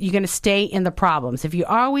problems, you're going to stay in the problems. If you're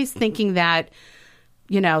always thinking that,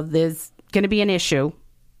 there's going to be an issue,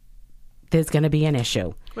 there's going to be an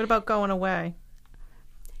issue. What about going away?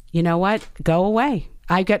 You know what? Go away.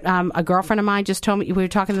 I got a girlfriend of mine just told me, we were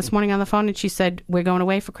talking this morning on the phone, and she said, we're going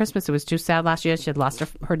away for Christmas. It was too sad last year. She had lost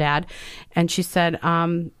her dad. And she said,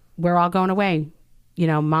 we're all going away.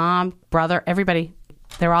 Mom, brother, everybody,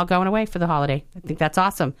 they're all going away for the holiday. I think that's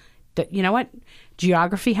awesome. You know what?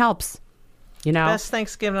 Geography helps. The best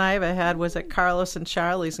Thanksgiving I ever had was at Carlos and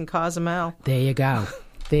Charlie's in Cozumel. There you go.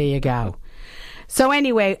 There you go. So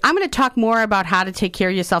anyway, I'm going to talk more about how to take care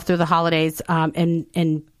of yourself through the holidays,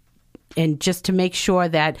 and just to make sure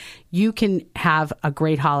that you can have a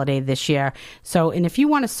great holiday this year. So, and if you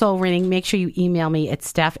want a soul reading, make sure you email me at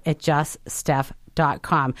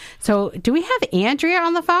steph@juststeph.com. So, do we have Andrea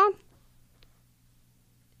on the phone?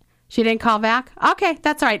 She didn't call back? Okay,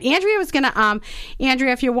 that's all right. Andrea was going to,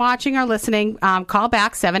 Andrea, if you're watching or listening, call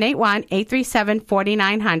back,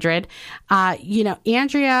 781-837-4900.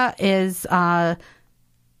 Andrea is,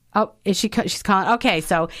 she's calling? Okay,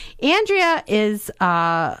 so Andrea is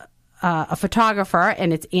a photographer,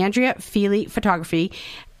 and it's Andrea Feely Photography.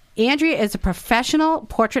 Andrea is a professional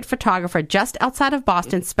portrait photographer just outside of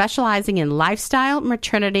Boston, specializing in lifestyle,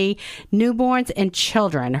 maternity, newborns, and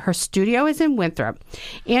children. Her studio is in Winthrop.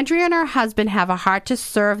 Andrea and her husband have a heart to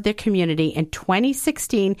serve their community. In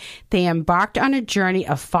 2016, they embarked on a journey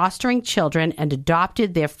of fostering children and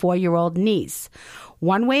adopted their 4-year-old niece.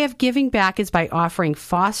 One way of giving back is by offering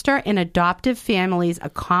foster and adoptive families a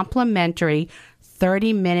complimentary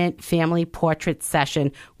 30-minute family portrait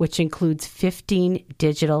session, which includes 15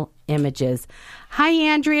 digital images. Hi,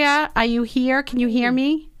 Andrea. Are you here? Can you hear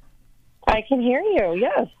me? I can hear you,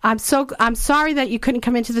 yes. I'm sorry that you couldn't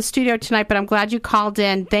come into the studio tonight, but I'm glad you called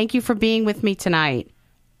in. Thank you for being with me tonight.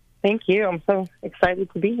 Thank you. I'm so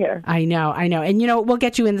excited to be here. I know. And, we'll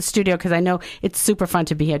get you in the studio because I know it's super fun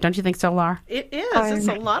to be here. Don't you think so, Laura? It is. It's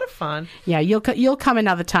a lot of fun. Yeah, you'll come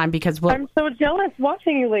another time because I'm so jealous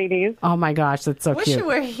watching you ladies. Oh, my gosh, that's so Wish cute. you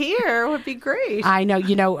were here. It would be great. I know.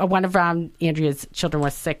 One of Andrea's children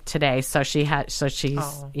was sick today, so she had to.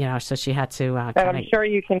 And I'm sure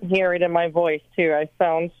you can hear it in my voice, too. I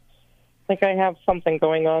sound like I have something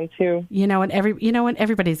going on too.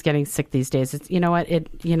 Everybody's getting sick these days. It's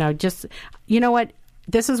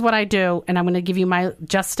this is what I do, and I'm going to give you my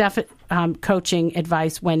Just Steph coaching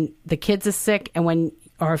advice when the kids are sick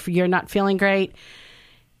or if you're not feeling great,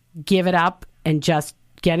 give it up and just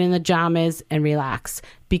get in the pajamas and relax.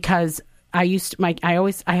 Because I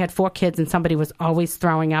had 4 kids and somebody was always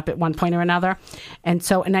throwing up at one point or another. And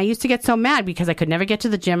I used to get so mad because I could never get to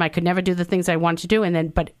the gym. I could never do the things I wanted to do.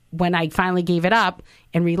 But when I finally gave it up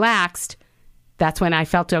and relaxed, that's when I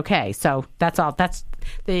felt okay. So that's all.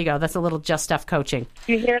 There you go. That's a little Just Steph coaching.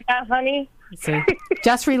 You hear that, honey? See,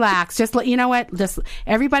 just relax. Just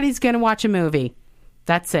everybody's going to watch a movie.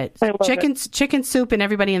 That's it. Chicken soup and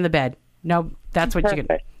everybody in the bed. No, that's what you're going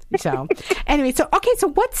to. So anyway, so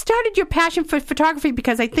what started your passion for photography?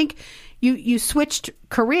 Because I think you switched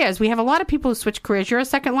careers. We have a lot of people who switch careers. You're a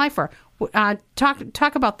second lifer.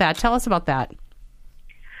 Talk about that. Tell us about that.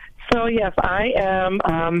 So yes, I am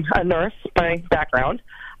a nurse by background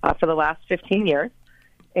for the last 15 years.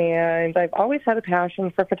 And I've always had a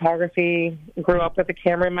passion for photography. Grew up with a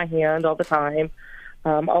camera in my hand all the time.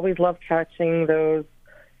 Always loved catching those.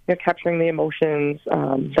 Capturing the emotions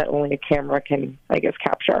that only a camera can, I guess,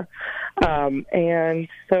 capture. And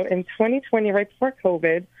so in 2020, right before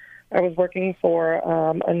COVID, I was working for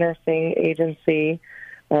a nursing agency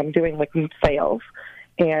doing sales,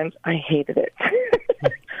 and I hated it.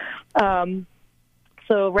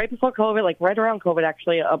 So right before COVID, right around COVID,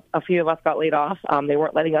 actually, a few of us got laid off. They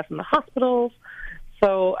weren't letting us in the hospitals.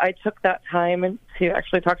 So I took that time to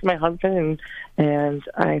actually talk to my husband, and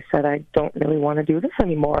I said, I don't really want to do this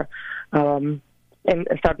anymore. And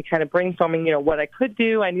started kind of brainstorming, what I could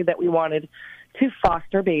do. I knew that we wanted to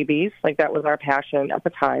foster babies. That was our passion at the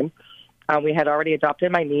time. We had already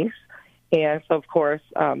adopted my niece. And so, of course,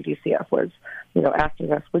 DCF was,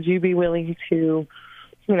 asking us, would you be willing to,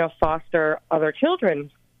 foster other children?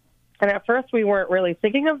 And at first we weren't really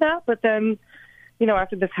thinking of that, but then,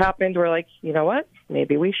 after this happened, we're like, you know what,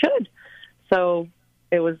 maybe we should. So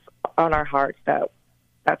it was on our hearts that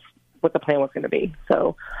that's what the plan was going to be.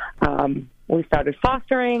 So we started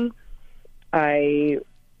fostering. I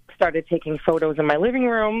started taking photos in my living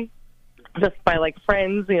room just by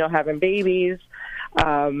friends, having babies.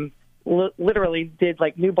 Literally did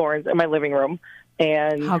newborns in my living room.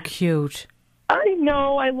 And how cute. I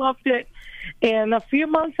know, I loved it. And a few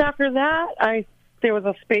months after that, there was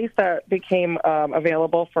a space that became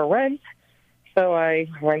available for rent, so I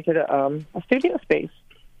rented a studio space.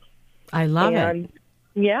 I love it.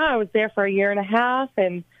 Yeah, I was there for a year and a half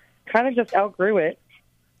and kind of just outgrew it.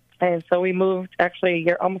 And so we moved, actually,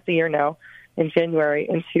 almost a year now, in January,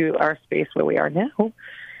 into our space where we are now.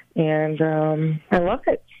 And I love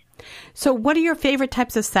it. So what are your favorite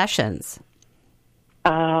types of sessions?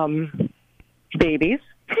 Babies.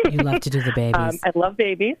 You love to do the babies. I love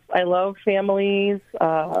babies. I love families.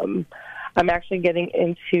 I'm actually getting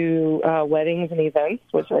into weddings and events,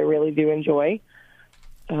 which I really do enjoy.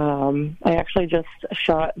 I actually just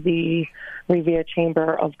shot the Riviera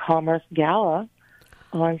Chamber of Commerce Gala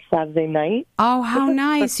on Saturday night. Oh, how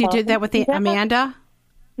nice. You did that with Amanda?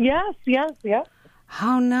 Yes.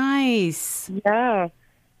 How nice. Yeah.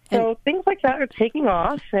 So things like that are taking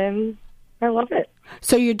off, and I love it.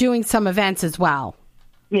 So you're doing some events as well?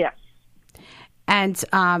 Yes. And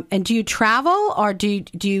do you travel, or do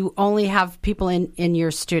you only have people in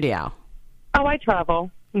your studio? Oh, I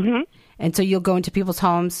travel. Mm-hmm. And so you'll go into people's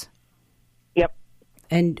homes? Yep.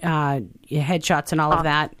 And your headshots and all of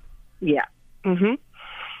that? Yeah. Mm-hmm.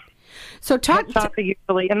 So headshots are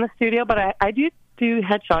usually in the studio, but I do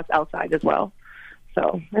headshots outside as well.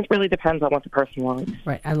 So it really depends on what the person wants.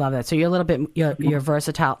 Right. I love that. So you're a little bit, you're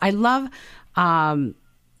versatile. I love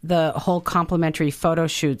the whole complimentary photo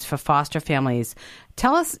shoots for foster families.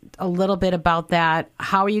 Tell us a little bit about that.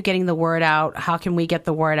 How are you getting the word out? How can we get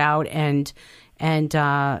the word out? And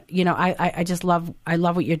I just love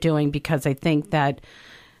what you're doing, because I think that,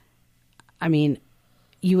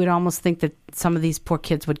 you would almost think that some of these poor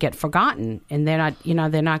kids would get forgotten, and they're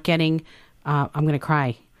not getting I'm going to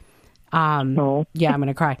cry. Yeah, I'm going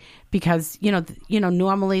to cry because,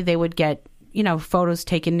 normally they would get, photos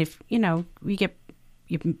taken if, we get,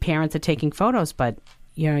 your parents are taking photos, but,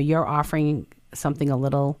 you're offering something a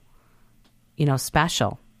little,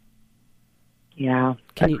 special. Yeah,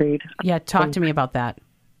 agreed. Talk to me about that.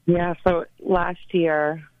 Yeah, so last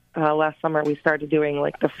summer, we started doing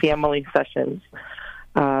like the family sessions.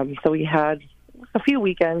 So we had a few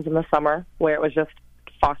weekends in the summer where it was just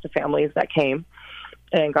foster families that came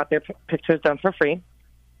and got their pictures done for free.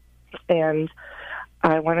 And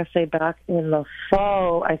I want to say back in the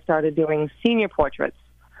fall, I started doing senior portraits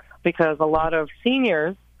because a lot of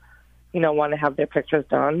seniors, want to have their pictures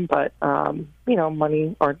done, but,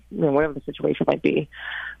 money or whatever the situation might be,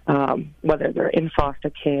 whether they're in foster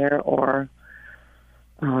care or,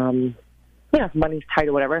 money's tight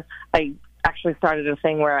or whatever. I actually started a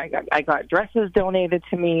thing where I got dresses donated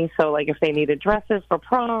to me. So, like, if they needed dresses for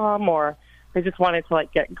prom or they just wanted to,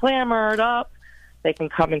 like, get glamored up, they can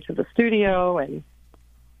come into the studio and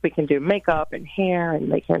we can do makeup and hair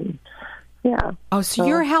and they can, Oh, so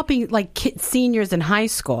you're helping, like, seniors in high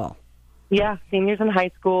school? Yeah, seniors in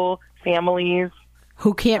high school, families.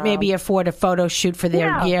 Who can't maybe afford a photo shoot for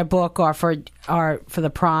their yearbook or for the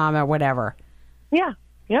prom or whatever. Yeah,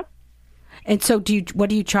 yep. And so what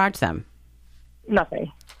do you charge them?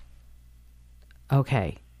 Nothing.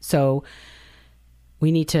 Okay. So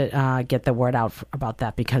we need to get the word out about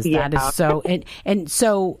that because that is so... And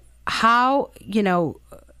so how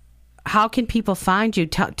can people find you?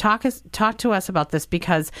 Talk to us about this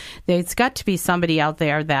because there's got to be somebody out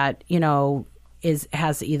there that,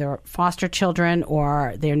 has either foster children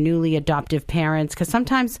or they're newly adoptive parents. Because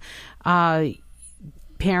sometimes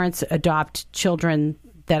parents adopt children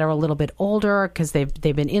that are a little bit older because they've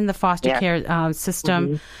been in the foster care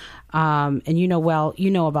system, and you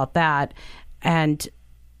know about that, and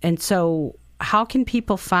so how can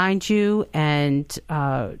people find you, and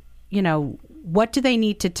what do they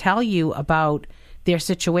need to tell you about their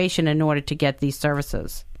situation in order to get these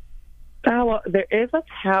services? Well, there is a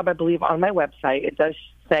tab, I believe, on my website. It does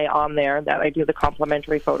say on there that I do the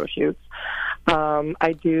complimentary photo shoots.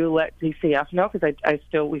 I do let DCF know because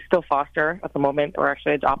we still foster at the moment. We're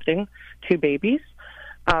actually adopting 2 babies.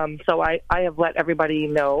 So I have let everybody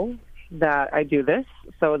know that I do this.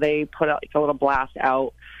 So they put out like a little blast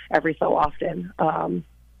out every so often. And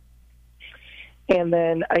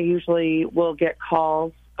then I usually will get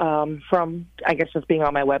calls from, I guess, just being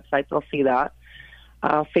on my website. They'll see that.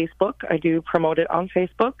 Facebook, I do promote it on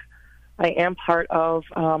Facebook. I am part of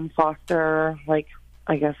foster,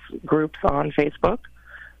 groups on Facebook.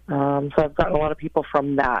 So I've gotten a lot of people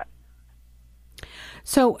from that.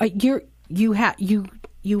 So you've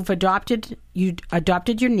adopted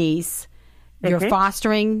your niece. You're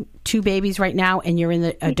fostering 2 babies right now, and you're in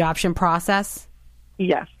the adoption process.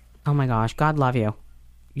 Yes. Oh my gosh, God love you.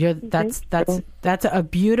 That's a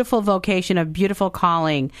beautiful vocation, a beautiful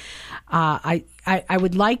calling. I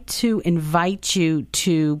would like to invite you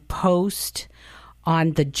to post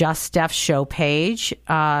on the Just Steph show page.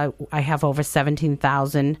 I have over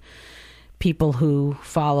 17,000 people who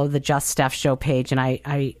follow the Just Steph show page, and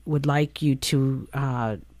I would like you to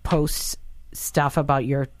post stuff about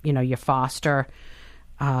your foster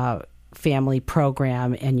family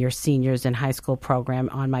program and your seniors in high school program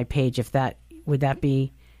on my page. Would that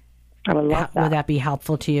be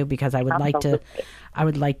helpful to you? Because I would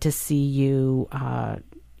like to see you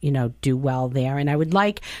do well there, and I would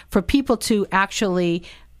like for people to actually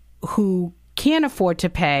who can't afford to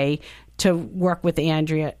pay to work with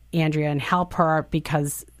Andrea and help her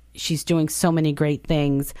because she's doing so many great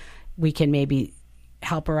things. We can maybe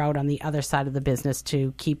help her out on the other side of the business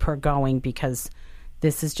to keep her going because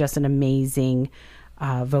this is just an amazing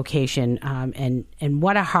vocation, and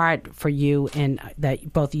what a heart for you and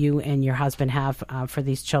that both you and your husband have for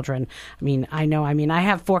these children. I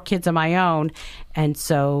have 4 kids of my own, and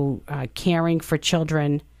so caring for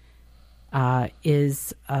children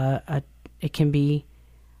is it can be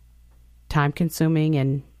time consuming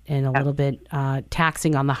and a little bit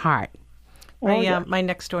taxing on the heart. My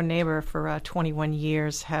next door neighbor for 21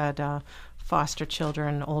 years had foster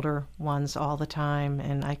children, older ones all the time,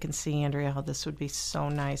 and I can see, Andrea, how this would be so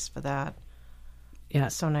nice for that. Yeah,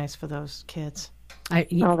 so nice for those kids.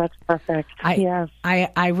 That's perfect. Yes.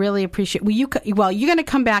 I really appreciate. You're going to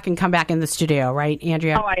come back in the studio, right,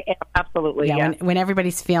 Andrea? Oh, I am, absolutely. Yeah, when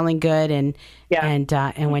everybody's feeling good and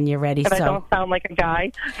when you're ready. And I don't sound like a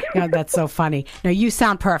guy. That's so funny. No, you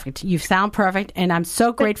sound perfect. You sound perfect, and I'm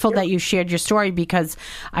so grateful that you shared your story because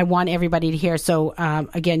I want everybody to hear. So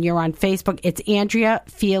again, you're on Facebook. It's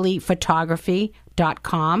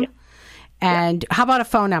AndreaFeelyPhotography.com. And how about a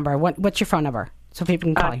phone number? What's your phone number so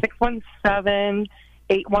people can call you?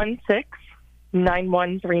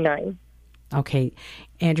 617-816-9139. Okay.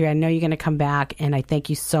 Andrea, I know you're going to come back, and I thank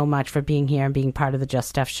you so much for being here and being part of the Just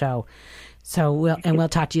Steph show. So we'll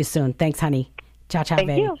talk to you soon. Thanks, honey. Ciao, ciao,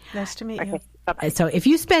 baby. You. Nice to meet you. So if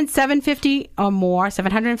you spend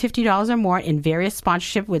 $750 or more in various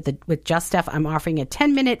sponsorship with Just Steph, I'm offering a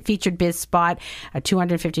 10-minute featured biz spot, a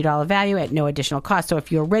 $250 value at no additional cost. So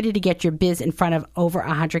if you're ready to get your biz in front of over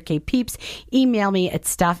 100K peeps, email me at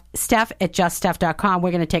steph@juststeph.com.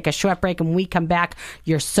 We're going to take a short break, and when we come back,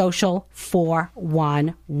 your social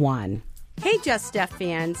 411. Hey, Just Steph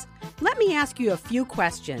fans, let me ask you a few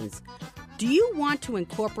questions. Do you want to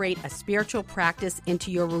incorporate a spiritual practice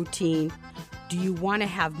into your routine? Do you want to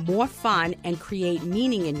have more fun and create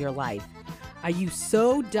meaning in your life? Are you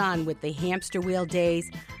so done with the hamster wheel days?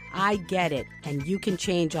 I get it, and you can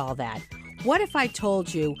change all that. What if I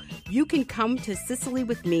told you you can come to Sicily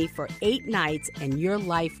with me for 8 nights and your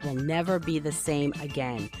life will never be the same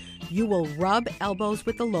again? You will rub elbows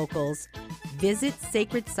with the locals, visit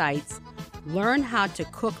sacred sites, learn how to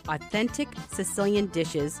cook authentic Sicilian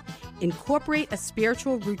dishes, incorporate a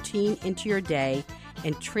spiritual routine into your day,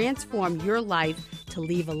 and transform your life to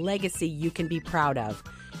leave a legacy you can be proud of.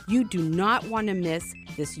 You do not want to miss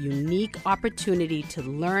this unique opportunity to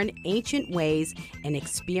learn ancient ways and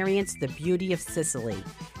experience the beauty of Sicily.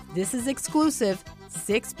 This is exclusive,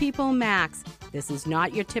 6 people max. This is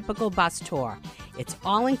not your typical bus tour. It's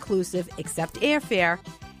all inclusive except airfare,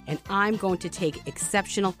 and I'm going to take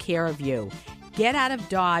exceptional care of you. Get out of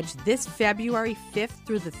Dodge this February 5th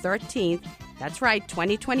through the 13th. That's right,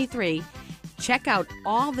 2023. Check out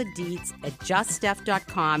all the deets at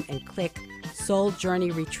juststeph.com and click Soul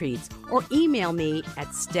Journey Retreats, or email me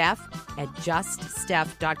at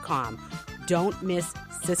steph@juststeph.com. Don't miss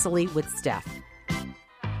Sicily with Steph.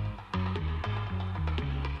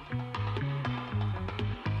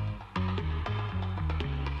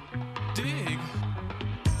 Dig.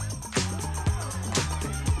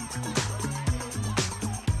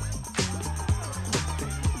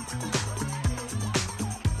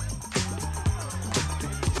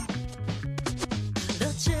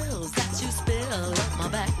 The chills that you spill up my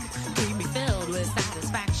back keep me filled with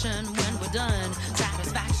satisfaction when we're done.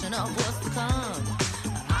 Satisfaction of what's to come.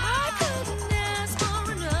 I couldn't ask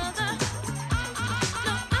for another.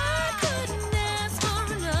 No, I couldn't ask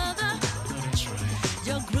for another. That's right.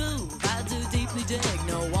 Your groove, I do deeply dig.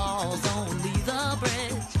 No walls, only the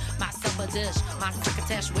bridge. My supper dish, my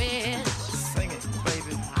crocketesh wish. Sing it,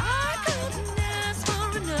 baby. I couldn't ask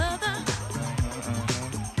for another.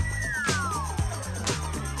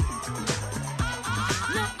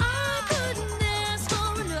 No, I couldn't ask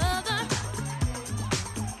for another.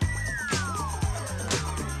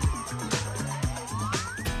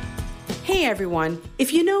 Hey everyone,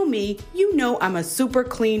 if you know me, you know I'm a super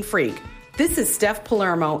clean freak. This is Steph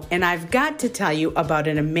Palermo, and I've got to tell you about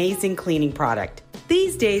an amazing cleaning product.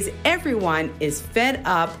 These days, everyone is fed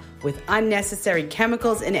up with unnecessary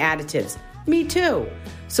chemicals and additives. Me too.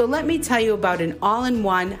 So let me tell you about an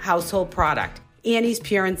all-in-one household product, Annie's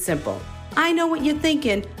Pure and Simple. I know what you're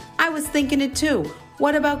thinking. I was thinking it too.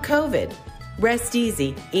 What about COVID? Rest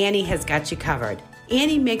easy, Annie has got you covered.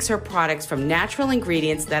 Annie makes her products from natural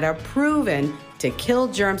ingredients that are proven to kill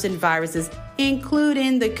germs and viruses,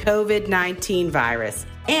 including the COVID-19 virus.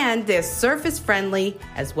 And they're surface-friendly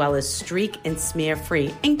as well as streak and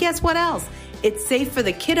smear-free. And guess what else? It's safe for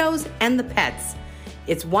the kiddos and the pets.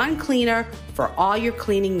 It's one cleaner for all your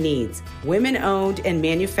cleaning needs. Women-owned and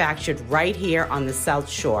manufactured right here on the South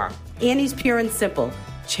Shore. Annie's Pure and Simple.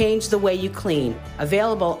 Change the way you clean.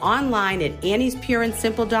 Available online at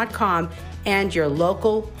anniespureandsimple.com and your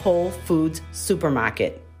local Whole Foods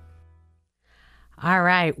supermarket. All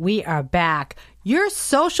right, we are back. Your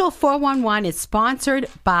Social 411 is sponsored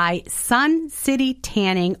by Sun City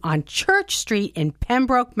Tanning on Church Street in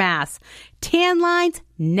Pembroke, Mass. Tan lines?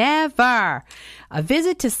 Never. A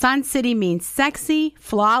visit to Sun City means sexy,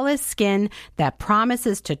 flawless skin that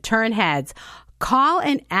promises to turn heads. Call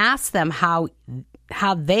and ask them how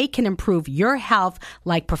they can improve your health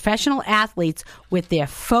like professional athletes with their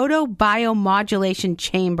photobiomodulation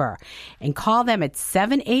chamber. And call them at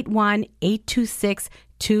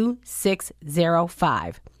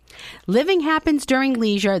 781-826-2605. Living happens during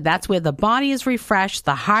leisure. That's where the body is refreshed,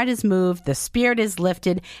 the heart is moved, the spirit is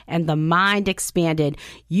lifted, and the mind expanded.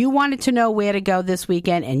 You wanted to know where to go this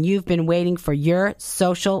weekend, and you've been waiting for your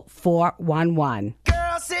Social 411.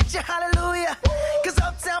 Girl, sit your hallelujah. Cause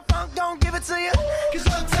Uptown Funk don't give it to you. Cause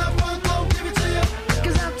Uptown Funk don't give it to you.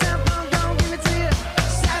 Cause Uptown Funk don't give it to you.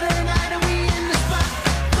 Saturday night and we in the spot.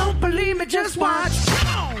 Don't believe me, just watch. Come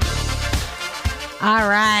on. All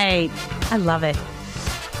right. I love it.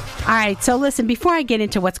 All right. So listen, before I get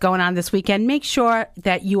into what's going on this weekend, make sure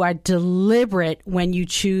that you are deliberate when you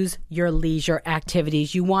choose your leisure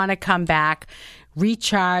activities. You want to come back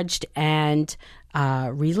recharged and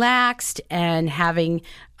relaxed and having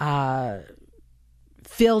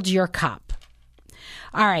filled your cup.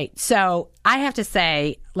 All right. So I have to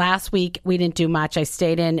say, last week we didn't do much. I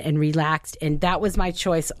stayed in and relaxed, and that was my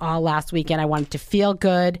choice all last weekend. I wanted to feel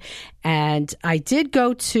good, and I did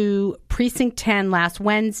go to Precinct 10 last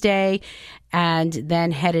Wednesday and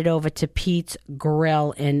then headed over to Pete's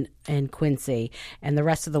Grill in Quincy. And the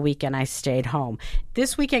rest of the weekend I stayed home.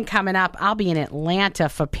 This weekend coming up, I'll be in Atlanta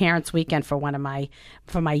for Parents Weekend for my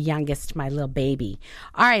youngest, my little baby.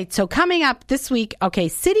 All right, so coming up this week, okay,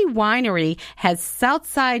 City Winery has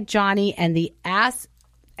Southside Johnny and the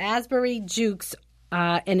Asbury Jukes,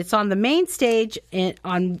 and it's on the main stage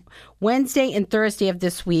on Wednesday and Thursday of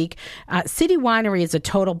this week. City Winery is a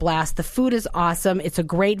total blast. The food is awesome. It's a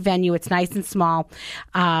great venue. It's nice and small.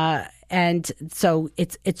 And so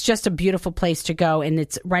it's just a beautiful place to go. And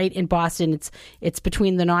it's right in Boston. It's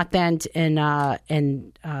between the North End and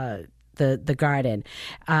the Garden.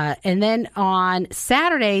 And then on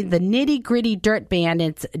Saturday, the Nitty Gritty Dirt Band,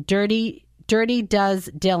 it's Dirty Does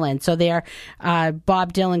Dylan. So they're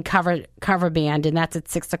Bob Dylan cover band, and that's at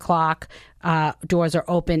 6 o'clock. Doors are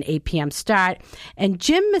open, 8 p.m. start. And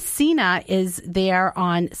Jim Messina is there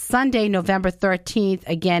on Sunday, November 13th.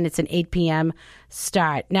 Again, it's an 8 p.m.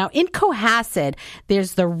 start. Now, in Cohasset,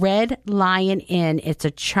 there's the Red Lion Inn. It's a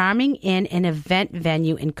charming inn and event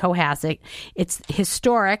venue in Cohasset. It's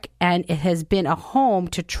historic, and it has been a home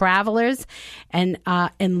to travelers and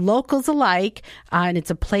locals alike. And it's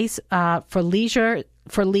a place for leisure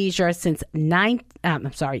since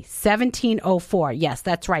 1704. Yes,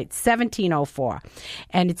 that's right, 1704.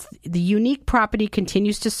 And it's the unique property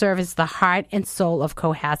continues to serve as the heart and soul of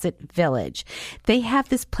Cohasset Village. They have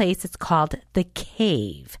this place, it's called The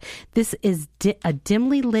Cave. This is a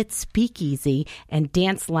dimly lit speakeasy and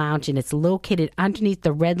dance lounge, and it's located underneath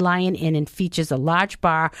the Red Lion Inn and features a large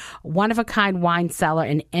bar, one-of-a-kind wine cellar,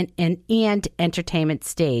 and entertainment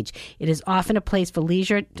stage. It is often a place for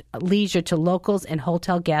leisure to locals and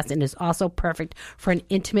hotel guests, and is also perfect for an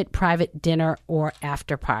intimate private dinner or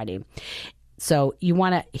after party. So you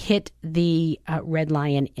want to hit the Red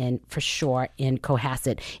Lion Inn for sure in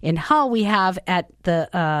Cohasset. In Hull, we have at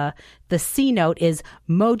the C Note is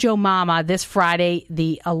Mojo Mama this Friday,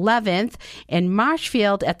 the 11th. In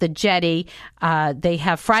Marshfield at the Jetty, they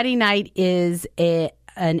have Friday night is an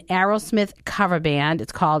Aerosmith cover band.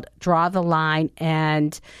 It's called Draw the Line,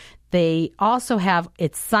 and they also have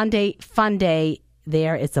it's Sunday Fun Day.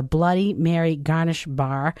 There, it's a Bloody Mary garnish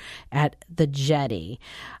bar at the Jetty.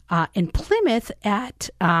 In Plymouth at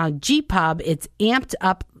G Pub, it's amped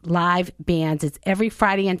up live bands. It's every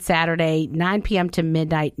Friday and Saturday, 9 p.m. to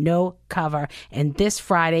midnight, no cover. And this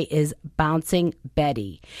Friday is Bouncing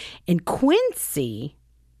Betty. In Quincy,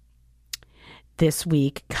 this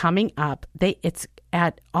week coming up, it's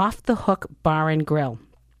at Off the Hook Bar and Grill.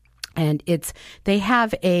 And they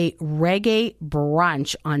have a reggae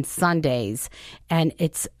brunch on Sundays, and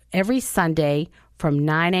it's every Sunday from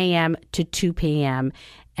 9 a.m. to 2 p.m.,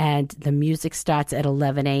 and the music starts at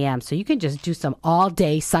 11 a.m. So you can just do some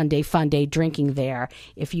all-day Sunday fun day drinking there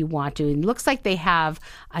if you want to. And it looks like they have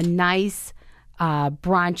a nice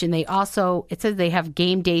brunch, and it says they have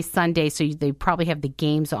game day Sunday, so they probably have the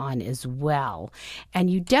games on as well. And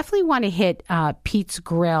you definitely want to hit Pete's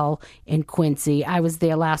Grill in Quincy. I was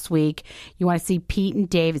there last week. You want to see Pete and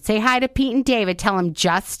David. Say hi to Pete and David. Tell them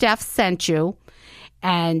Just Steph sent you.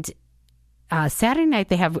 And Saturday night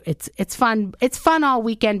they have it's fun. It's fun all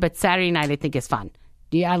weekend, but Saturday night I think is fun.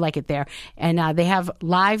 Yeah, I like it there. And they have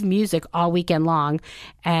live music all weekend long,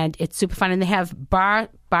 and it's super fun. And they have bar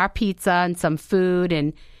pizza and some food,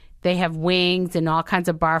 and they have wings and all kinds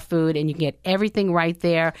of bar food, and you can get everything right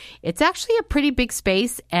there. It's actually a pretty big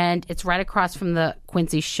space, and it's right across from the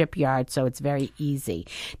Quincy shipyard, so it's very easy.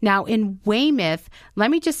 Now, in Weymouth,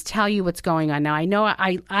 let me just tell you what's going on. Now, I know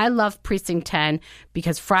I love Precinct 10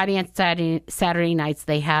 because Friday and Saturday nights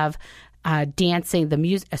they have dancing, the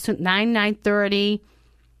music, 9:30.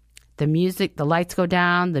 The music, the lights go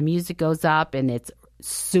down, the music goes up, and it's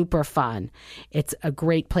super fun. It's a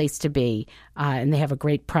great place to be, and they have a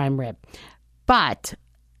great prime rib. But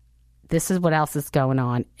this is what else is going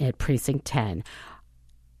on at Precinct 10.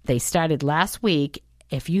 They started last week.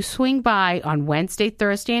 If you swing by on Wednesday,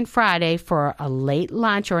 Thursday, and Friday for a late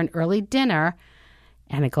lunch or an early dinner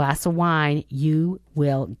and a glass of wine, you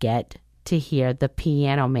will get to hear the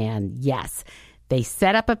Piano Man. Yes. They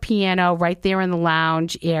set up a piano right there in the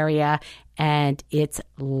lounge area, and it's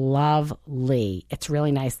lovely. It's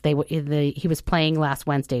really nice. He was playing last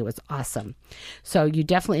Wednesday. It was awesome. So you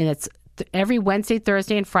definitely, and it's every Wednesday,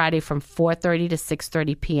 Thursday, and Friday from 4:30 to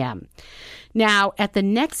 6:30 p.m. Now, at the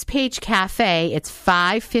Next Page Cafe, it's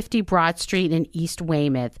 550 Broad Street in East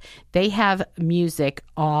Weymouth. They have music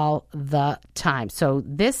all the time. So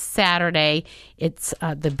this Saturday, it's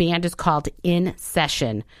the band is called In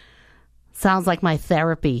Session. Sounds like my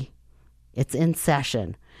therapy. It's In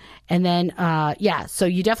Session. And then, so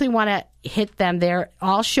you definitely want to hit them there.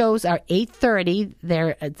 All shows are 8:30.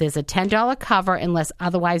 There's a $10 cover unless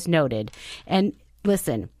otherwise noted. And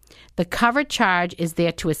listen, the cover charge is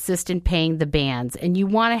there to assist in paying the bands, and you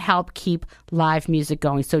want to help keep live music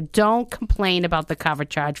going. So don't complain about the cover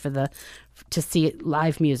charge to see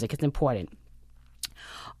live music. It's important.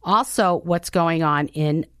 Also, what's going on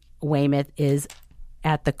in Weymouth is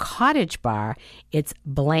at the Cottage Bar, it's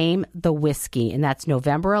Blame the Whiskey, and that's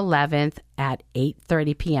November 11th at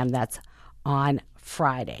 8:30 p.m. That's on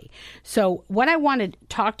Friday. So what I want to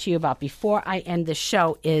talk to you about before I end the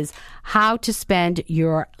show is how to spend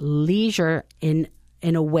your leisure in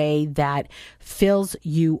a way that fills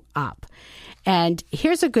you up. And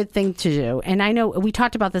here's a good thing to do. And I know we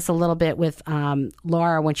talked about this a little bit with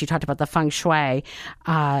Laura when she talked about the feng shui.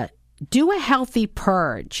 Do a healthy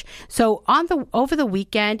purge. So over the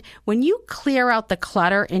weekend, when you clear out the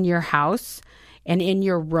clutter in your house and in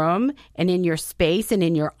your room and in your space and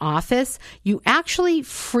in your office, you actually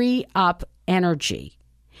free up energy.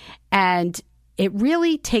 And it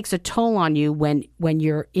really takes a toll on you when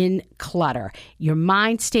you're in clutter. Your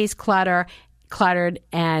mind stays cluttered,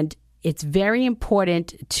 and it's very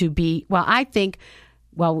important to be,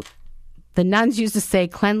 the nuns used to say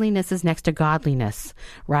cleanliness is next to godliness,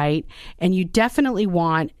 right? And you definitely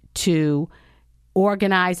want to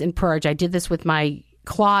organize and purge. I did this with my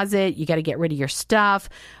closet. You got to get rid of your stuff,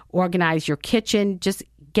 organize your kitchen, just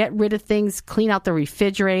get rid of things, clean out the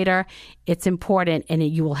refrigerator. It's important, and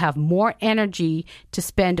you will have more energy to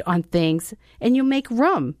spend on things, and you'll make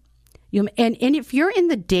room. And if you're in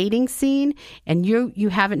the dating scene and you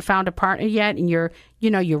haven't found a partner yet, and you're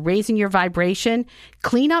raising your vibration,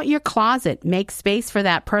 clean out your closet, make space for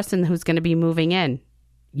that person who's going to be moving in.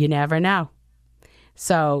 You never know.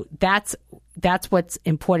 So that's what's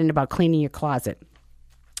important about cleaning your closet.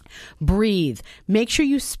 Breathe. Make sure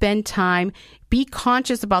you spend time. Be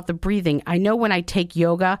conscious about the breathing. I know when I take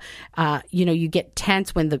yoga, you get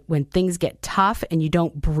tense when things get tough and you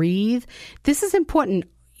don't breathe. This is important.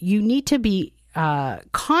 You need to be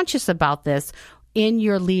conscious about this in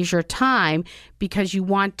your leisure time, because you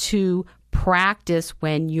want to practice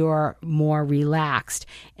when you're more relaxed.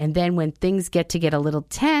 And then when things get a little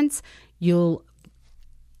tense, you'll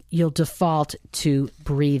default to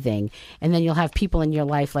breathing. And then you'll have people in your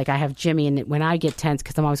life, like I have Jimmy, and when I get tense,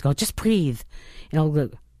 because I'm always going, just breathe. And I'll go,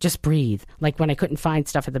 just breathe. Like when I couldn't find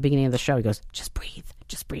stuff at the beginning of the show, he goes, just breathe,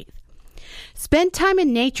 just breathe. Spend time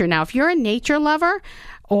in nature. Now, if you're a nature lover,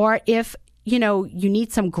 or if, you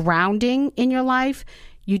need some grounding in your life,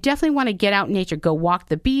 you definitely want to get out in nature. Go walk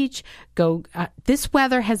the beach. This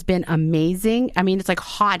weather has been amazing. I mean, it's like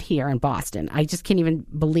hot here in Boston. I just can't even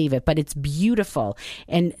believe it, but it's beautiful.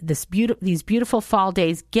 And these beautiful fall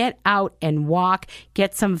days, get out and walk,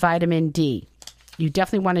 get some vitamin D. You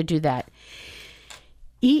definitely want to do that.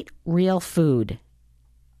 Eat real food.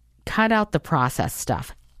 Cut out the processed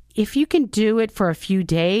stuff. If you can do it for a few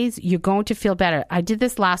days, you're going to feel better. I did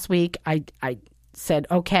this last week. I said,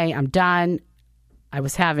 okay, I'm done. I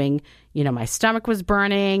was having, my stomach was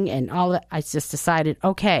burning and all that. I just decided,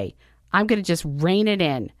 okay, I'm going to just rein it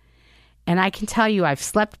in. And I can tell you I've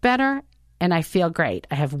slept better and I feel great.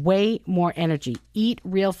 I have way more energy. Eat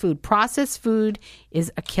real food. Processed food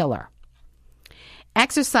is a killer.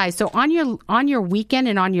 Exercise. So on your weekend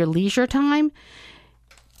and on your leisure time,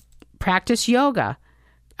 practice yoga.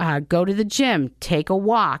 Go to the gym, take a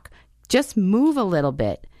walk, just move a little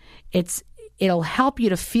bit. It'll help you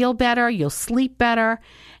to feel better. You'll sleep better,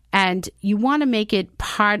 and you want to make it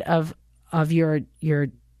part of your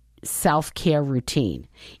self-care routine,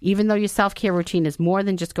 even though your self-care routine is more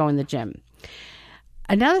than just going to the gym.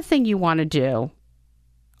 Another thing you want to do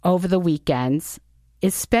over the weekends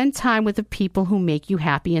is spend time with the people who make you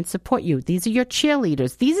happy and support you. These are your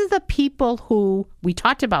cheerleaders. These are the people who, we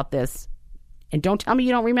talked about this. And don't tell me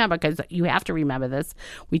you don't remember, because you have to remember this.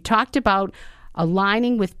 We talked about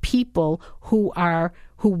aligning with people who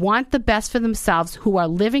want the best for themselves, who are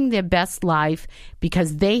living their best life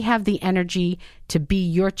because they have the energy to be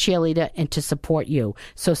your cheerleader and to support you.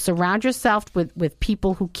 So surround yourself with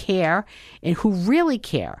people who care and who really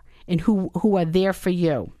care and who are there for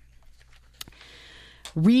you.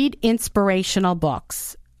 Read inspirational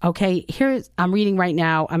books. Okay, I'm reading right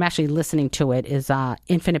now. I'm actually listening to it. Is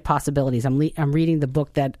Infinite Possibilities. I'm reading the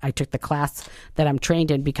book that I took the class that I'm trained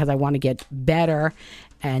in because I want to get better,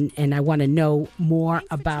 and I want to know more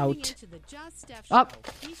about. Oh,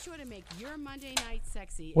 be sure to make your Monday night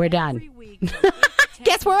sexy. We're done.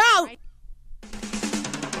 Guess we're out.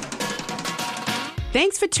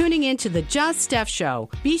 Thanks for tuning in to the Just Steph Show.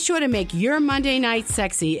 Be sure to make your Monday night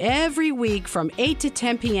sexy every week from 8 to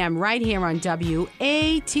 10 p.m. right here on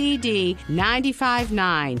WATD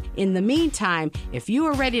 95.9. In the meantime, if you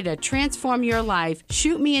are ready to transform your life,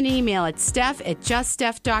 shoot me an email at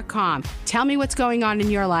steph@juststeph.com. Tell me what's going on in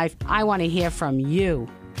your life. I want to hear from you.